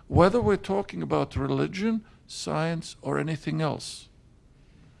 Whether we're talking about religion, science, or anything else,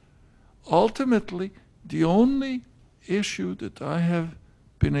 ultimately, the only issue that I have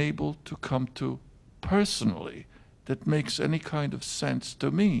been able to come to personally that makes any kind of sense to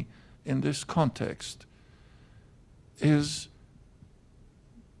me in this context is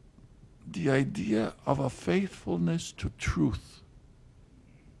the idea of a faithfulness to truth,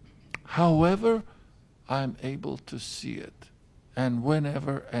 however I'm able to see it, and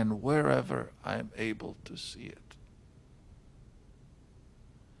whenever and wherever I'm able to see it.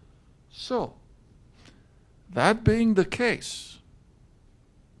 So, that being the case,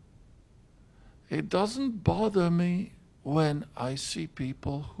 it doesn't bother me when I see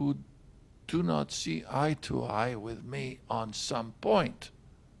people who do not see eye to eye with me on some point.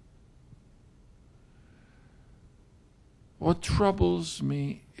 What troubles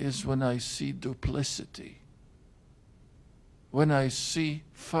me is when I see duplicity, when I see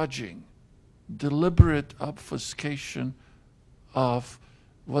fudging, deliberate obfuscation of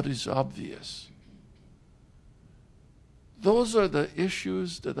what is obvious. Those are the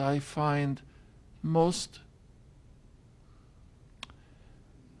issues that I find most,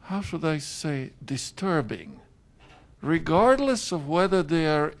 how should I say, disturbing, regardless of whether they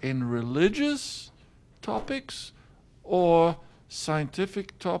are in religious topics or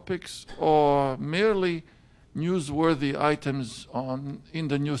scientific topics or merely newsworthy items in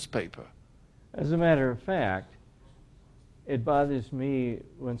the newspaper. As a matter of fact, it bothers me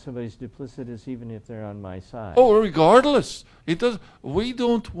when somebody's duplicitous, even if they're on my side. Oh, regardless. It does. We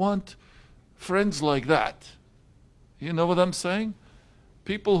don't want friends like that. You know what I'm saying?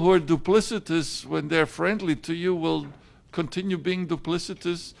 People who are duplicitous when they're friendly to you will continue being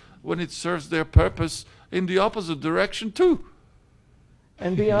duplicitous when it serves their purpose in the opposite direction too.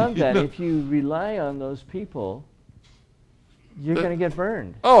 And beyond that, if you rely on those people, you're going to get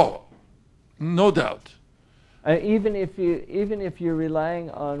burned. Oh, no doubt. Even if you're relying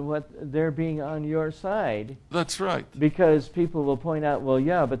on what they're being on your side. That's right. Because people will point out, well,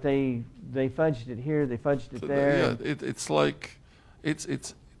 yeah, but they fudged it here, they fudged it there. Yeah,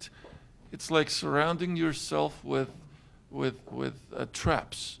 it's like surrounding yourself with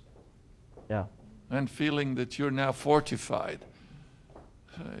traps. Yeah. And feeling that you're now fortified.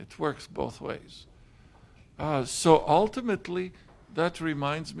 It works both ways. So ultimately, that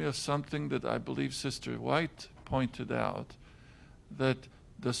reminds me of something that I believe Sister White pointed out, that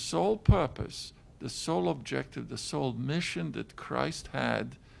the sole purpose, the sole objective, the sole mission that Christ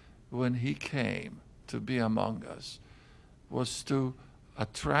had when he came to be among us was to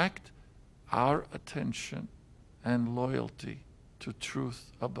attract our attention and loyalty to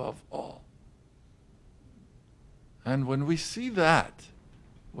truth above all. And when we see that,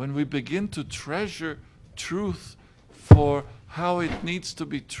 when we begin to treasure truth for how it needs to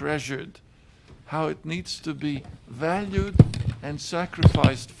be treasured, how it needs to be valued and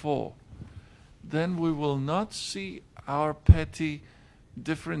sacrificed for, then we will not see our petty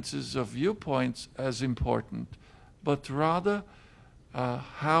differences of viewpoints as important, but rather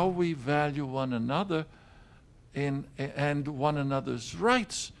how we value one another and one another's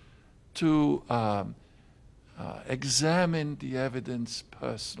rights to examine the evidence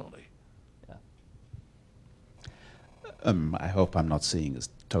personally. I hope I'm not seeing as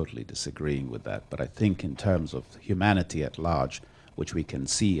totally disagreeing with that, but I think in terms of humanity at large, which we can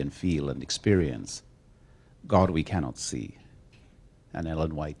see and feel and experience, God we cannot see. And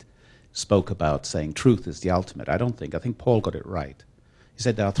Ellen White spoke about saying truth is the ultimate. I think Paul got it right. He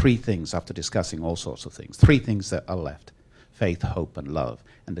said there are three things, after discussing all sorts of things, three things that are left: faith, hope, and love.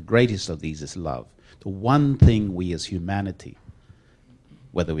 And the greatest of these is love. The one thing we as humanity,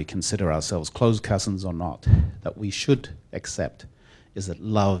 whether we consider ourselves close cousins or not, that we should accept is that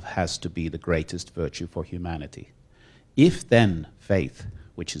love has to be the greatest virtue for humanity. If then faith,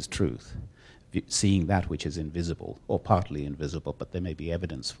 which is truth, seeing that which is invisible, or partly invisible, but there may be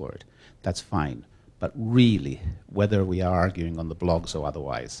evidence for it, that's fine. But really, whether we are arguing on the blogs or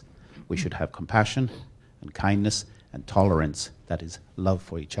otherwise, we should have compassion and kindness and tolerance, that is, love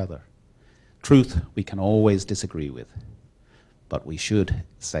for each other. Truth we can always disagree with, but we should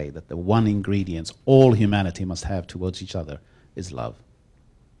say that the one ingredient all humanity must have towards each other is love.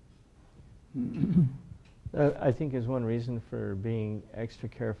 I think is one reason for being extra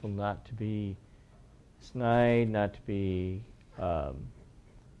careful not to be snide, not to be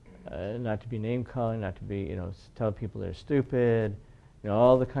name calling, not to be, tell people they're stupid,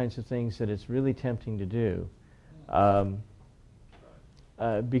 all the kinds of things that it's really tempting to do,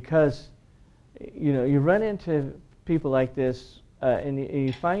 because you run into people like this, and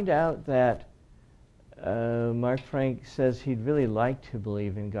you find out that Mark Frank says he'd really like to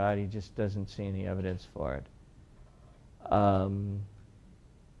believe in God, he just doesn't see any evidence for it.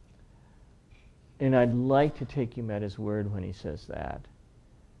 And I'd like to take him at his word when he says that.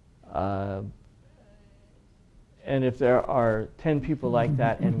 And if there are 10 people like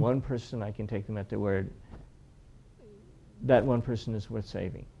that and one person I can take them at their word, that one person is worth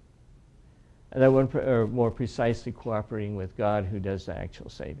saving. And that one, or more precisely, cooperating with God who does the actual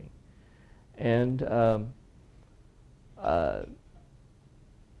saving. And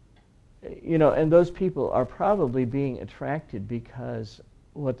and those people are probably being attracted because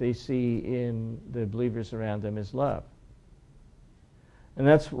what they see in the believers around them is love. And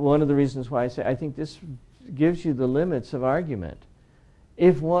that's one of the reasons why I say I think this gives you the limits of argument.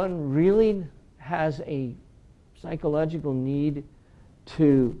 If one really has a psychological need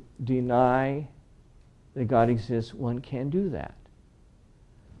to deny that God exists, one can do that.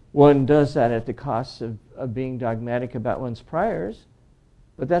 One does that at the cost of being dogmatic about one's priors,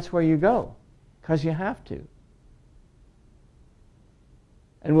 but that's where you go, because you have to.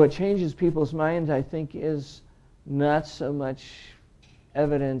 And what changes people's minds, I think, is not so much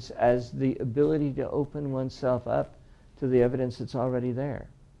evidence as the ability to open oneself up to the evidence that's already there.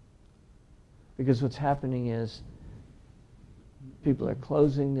 Because what's happening is people are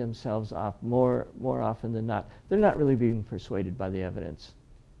closing themselves off more often than not. They're not really being persuaded by the evidence.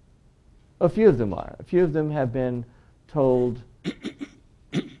 A few of them are. A few of them have been told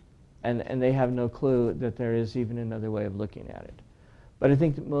and they have no clue that there is even another way of looking at it. But I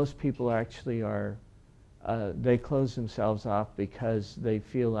think that most people actually are, they close themselves off because they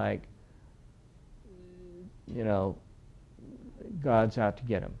feel like, you know, God's out to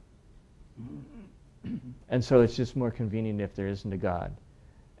get them. And so it's just more convenient if there isn't a God.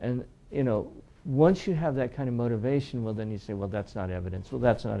 And, you know, once you have that kind of motivation, well, then you say, well, that's not evidence. Well,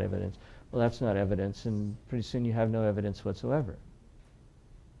 that's not evidence. Well, that's not evidence. And pretty soon you have no evidence whatsoever.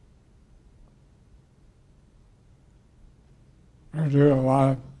 I do. A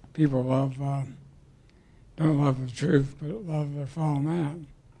lot of people don't love the truth, but love their fellow man.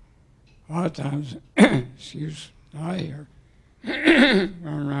 A lot of times, excuse I hear,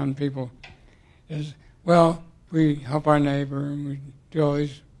 going around people is, well, we help our neighbor and we do all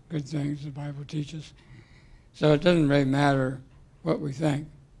these good things the Bible teaches. So it doesn't really matter what we think.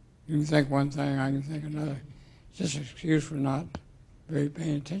 You can think one thing, I can think another. It's just an excuse for not really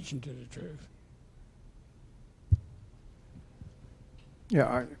paying attention to the truth.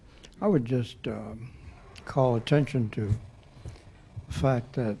 Yeah, I would just call attention to the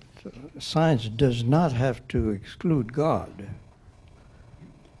fact that science does not have to exclude God.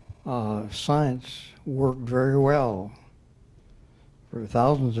 Science worked very well for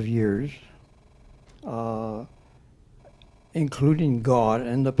thousands of years, including God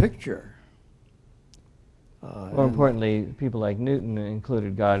in the picture. More importantly, people like Newton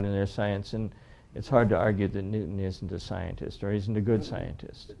included God in their science, and it's hard to argue that Newton isn't a scientist or isn't a good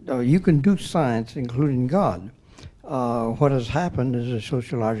scientist. You can do science including God. What has happened is a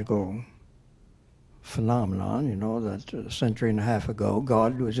sociological phenomenon, you know, that a century and a half ago,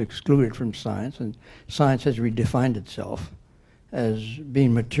 God was excluded from science, and science has redefined itself as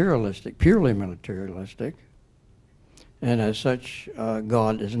being materialistic, purely materialistic, and as such,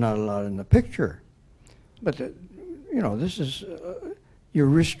 God is not allowed in the picture. But, you know, this is, you're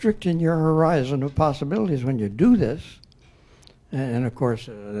restricting your horizon of possibilities when you do this. And of course,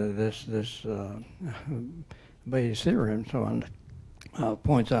 this Bayes Theorem and so on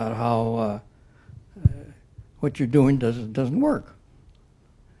points out how what you're doing doesn't work.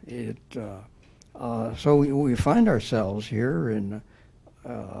 So we find ourselves here in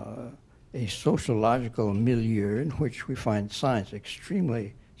a sociological milieu in which we find science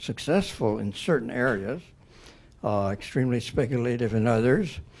extremely successful in certain areas, extremely speculative in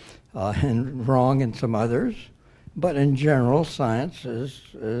others, and wrong in some others. But in general, science is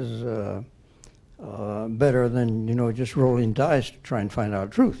better than, you know, just rolling dice to try and find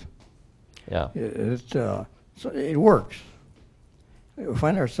out truth. Yeah. So it works. We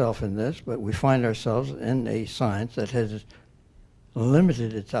find ourselves in this, but we find ourselves in a science that has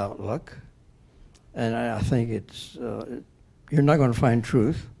limited its outlook, and I think it's you're not going to find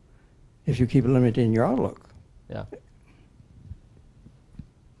truth if you keep limiting your outlook. Yeah.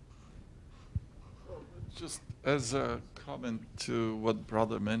 Just as a comment to what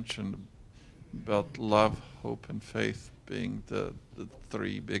Brother mentioned about love, hope, and faith being the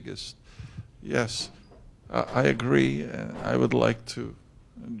three biggest. Yes, I agree. I would like to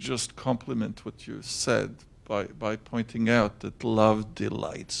just compliment what you said by pointing out that love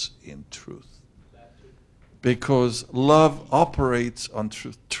delights in truth. Because love operates on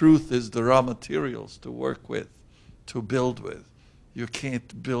truth. Truth is the raw materials to work with, to build with. You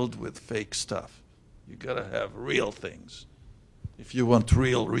can't build with fake stuff. You gotta have real things if you want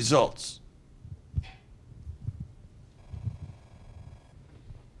real results.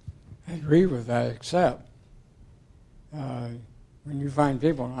 I agree with that, except when you find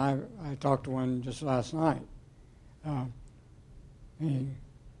people, and I talked to one just last night. He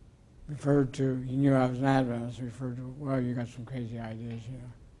referred to, he knew I was an Adventist, referred to, well, you got some crazy ideas, you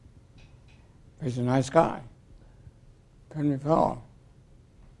know. But he's a nice guy. Couldn't be fellow.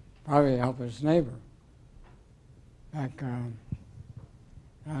 Probably help his neighbor. Like,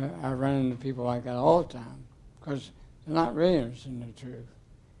 I run into people like that all the time, because they're not really interested in the truth,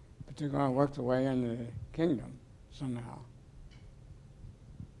 but they're going to work their way into the kingdom somehow.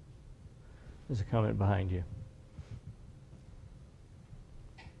 There's a comment behind you.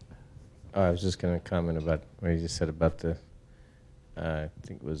 I was just going to comment about what you just said about the, I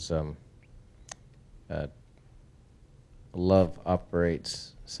think it was, love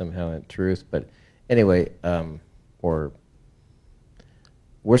operates somehow in truth. But anyway, or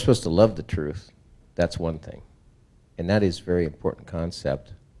we're supposed to love the truth. That's one thing. And that is a very important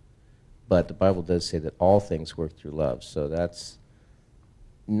concept. But the Bible does say that all things work through love. So that's,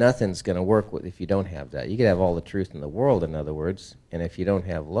 nothing's going to work if you don't have that. You can have all the truth in the world, in other words, and if you don't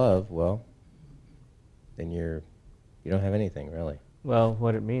have love, well, then you don't have anything, really. Well,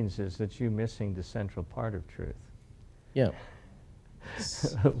 what it means is that you're missing the central part of truth. Yeah.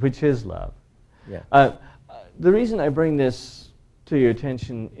 which is love. Yeah. The reason I bring this to your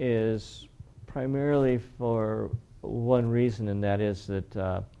attention is primarily for one reason, and that is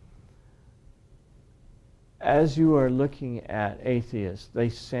that as you are looking at atheists, they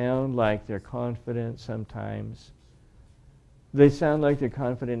sound like they're confident sometimes. They sound like they're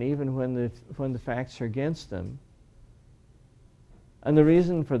confident even when the facts are against them. And the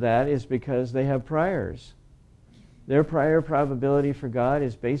reason for that is because they have priors. Their prior probability for God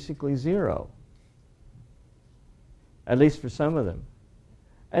is basically zero, at least for some of them.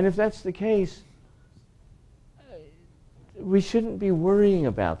 And if that's the case, we shouldn't be worrying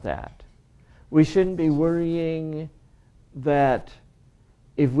about that. We shouldn't be worrying that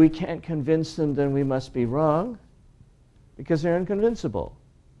if we can't convince them, then we must be wrong, because they're unconvincible.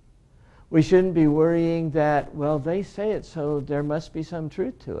 We shouldn't be worrying that, well, they say it, so there must be some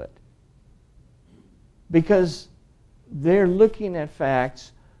truth to it. Because they're looking at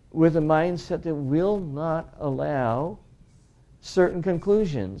facts with a mindset that will not allow certain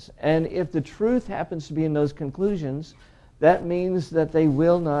conclusions. And if the truth happens to be in those conclusions, that means that they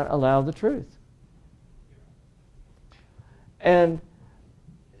will not allow the truth. And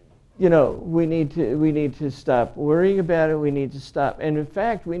you know, we need to stop worrying about it. We need to stop, and in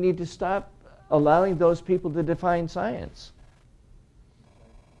fact, we need to stop allowing those people to define science.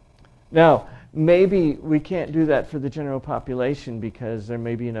 Now, maybe we can't do that for the general population because there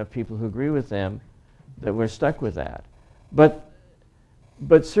may be enough people who agree with them that we're stuck with that. But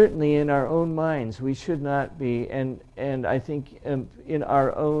certainly in our own minds, we should not be, and I think in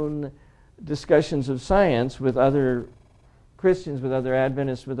our own discussions of science with other Christians, with other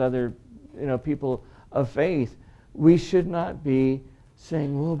Adventists, with other people of faith, we should not be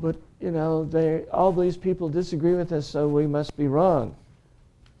saying, well, but all these people disagree with us, so we must be wrong.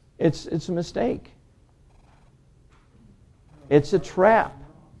 It's a mistake. It's a trap.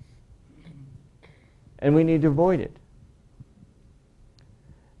 And we need to avoid it.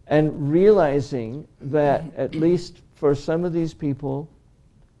 And realizing that, at least for some of these people,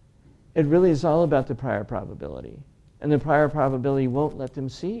 it really is all about the prior probability. And the prior probability won't let them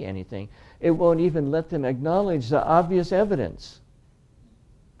see anything. It won't even let them acknowledge the obvious evidence.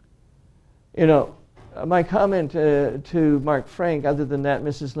 My comment to Mark Frank, other than that,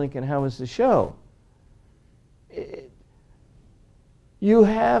 Mrs. Lincoln, how was the show? You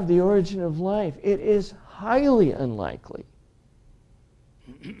have the origin of life. It is highly unlikely.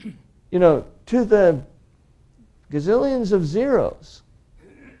 To the gazillions of zeros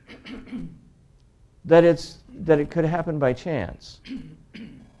that it could happen by chance.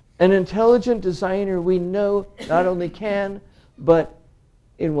 An intelligent designer, we know, not only can, but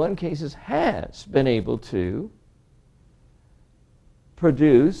in one case has been able to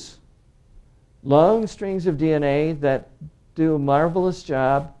produce long strings of DNA that do a marvelous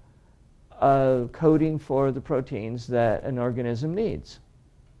job of coding for the proteins that an organism needs.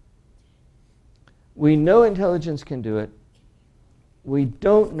 We know intelligence can do it. We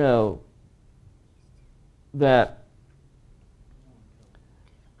don't know that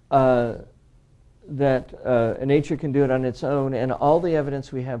nature can do it on its own, and all the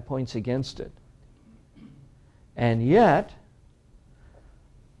evidence we have points against it. And yet,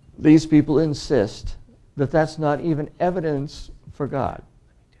 these people insist that that's not even evidence for God.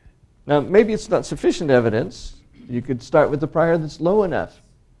 Now, maybe it's not sufficient evidence. You could start with the prior that's low enough.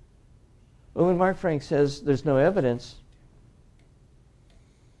 But when Mark Frank says there's no evidence,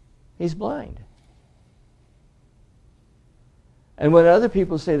 he's blind. And when other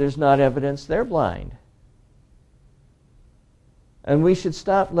people say there's not evidence, they're blind. And we should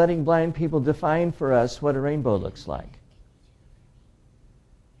stop letting blind people define for us what a rainbow looks like.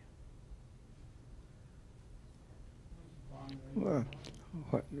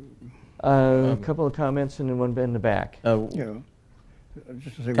 A couple of comments and then one in the back.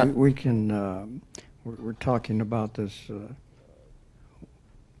 Just to say, we can, we're talking about this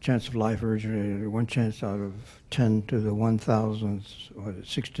chance of life originated, one chance out of 10 to the 1,000,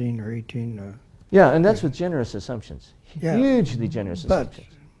 16 or 18? Yeah, and that's with generous assumptions. Yeah. Hugely generous assumptions.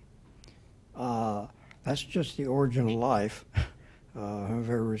 But that's just the origin of life,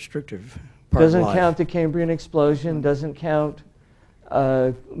 very restrictive part doesn't of life. Count the Cambrian explosion, doesn't count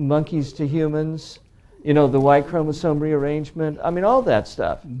monkeys to humans, the Y chromosome rearrangement, all that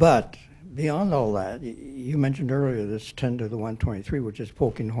stuff. But beyond all that, you mentioned earlier this 10 to the 123, which is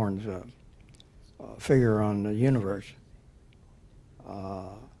Polkinghorne's figure on the universe.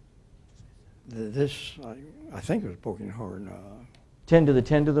 This, I think it was Polkinghorne. 10 to the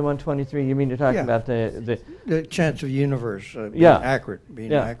 10 to the 123, you mean you're talking about the chance of the universe being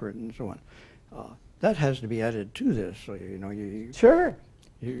accurate and so on. that has to be added to this. So you know, Sure.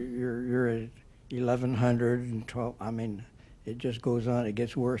 you're at 1100 and 12. I mean, it just goes on. It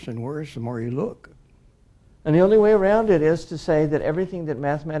gets worse and worse the more you look. And the only way around it is to say that everything that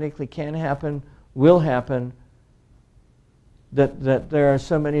mathematically can happen will happen. That there are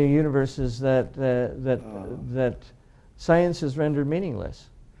so many universes that science is rendered meaningless.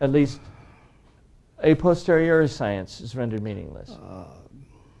 At least a posteriori science is rendered meaningless.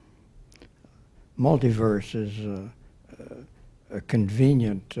 Multiverse is a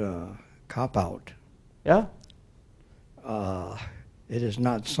convenient cop-out. Yeah? It is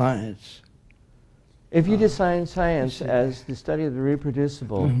not science. If you define science as the study of the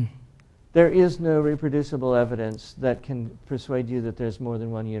reproducible, there is no reproducible evidence that can persuade you that there's more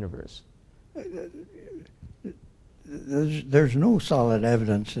than one universe. There's no solid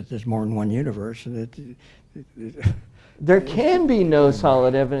evidence that there's more than one universe. There can be no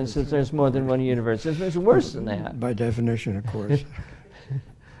solid evidence that there's more than one universe. It's worse than that. By definition, of course.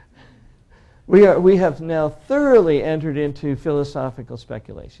 We have now thoroughly entered into philosophical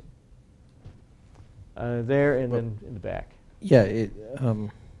speculation. There and then in the back. Yeah,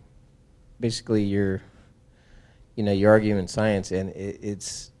 basically you're arguing science, and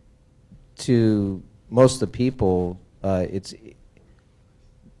it's to most of the people, it's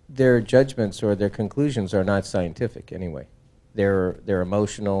their judgments or their conclusions are not scientific anyway. They're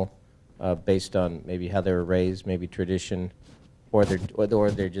emotional, based on maybe how they were raised, maybe tradition, or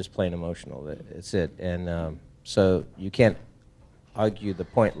they're just plain emotional. That's it. And so you can't argue the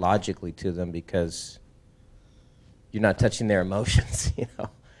point logically to them because you're not touching their emotions, you know.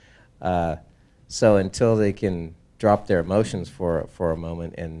 So until they can drop their emotions for a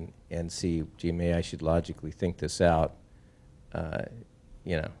moment and see, gee, maybe I should logically think this out,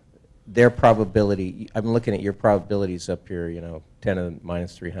 you know, their probability, I'm looking at your probabilities up here, you know, 10 to the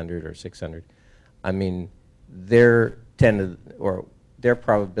minus 300 or 600. I mean, their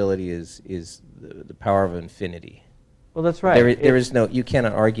probability is the power of infinity. Well, that's right. There is no, you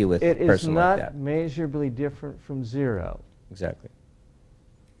cannot argue with a person like that. It is not measurably different from zero. Exactly.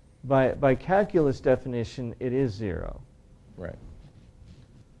 By calculus definition, it is zero. Right.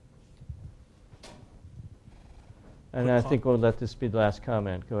 And I think we'll let this be the last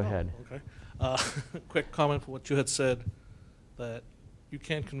comment. Go ahead. Okay. Quick comment for what you had said, that you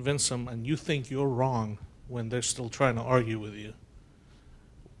can't convince them and you think you're wrong when they're still trying to argue with you.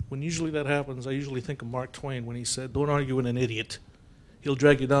 When usually that happens, I usually think of Mark Twain when he said, don't argue with an idiot. He'll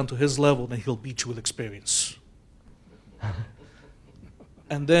drag you down to his level and he'll beat you with experience.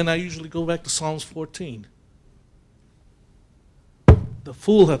 And then I usually go back to Psalms 14. The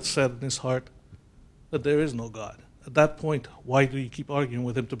fool hath said in his heart that there is no God. At that point, why do you keep arguing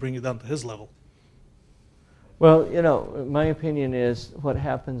with him to bring you down to his level? Well, you know, my opinion is what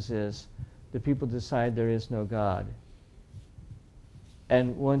happens is the people decide there is no God.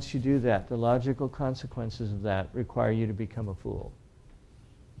 And once you do that, the logical consequences of that require you to become a fool.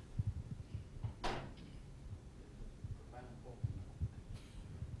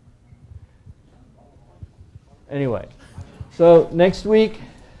 Anyway, so next week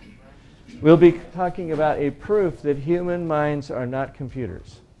we'll be talking about a proof that human minds are not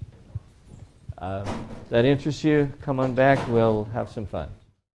computers. That interests you? Come on back. We'll have some fun.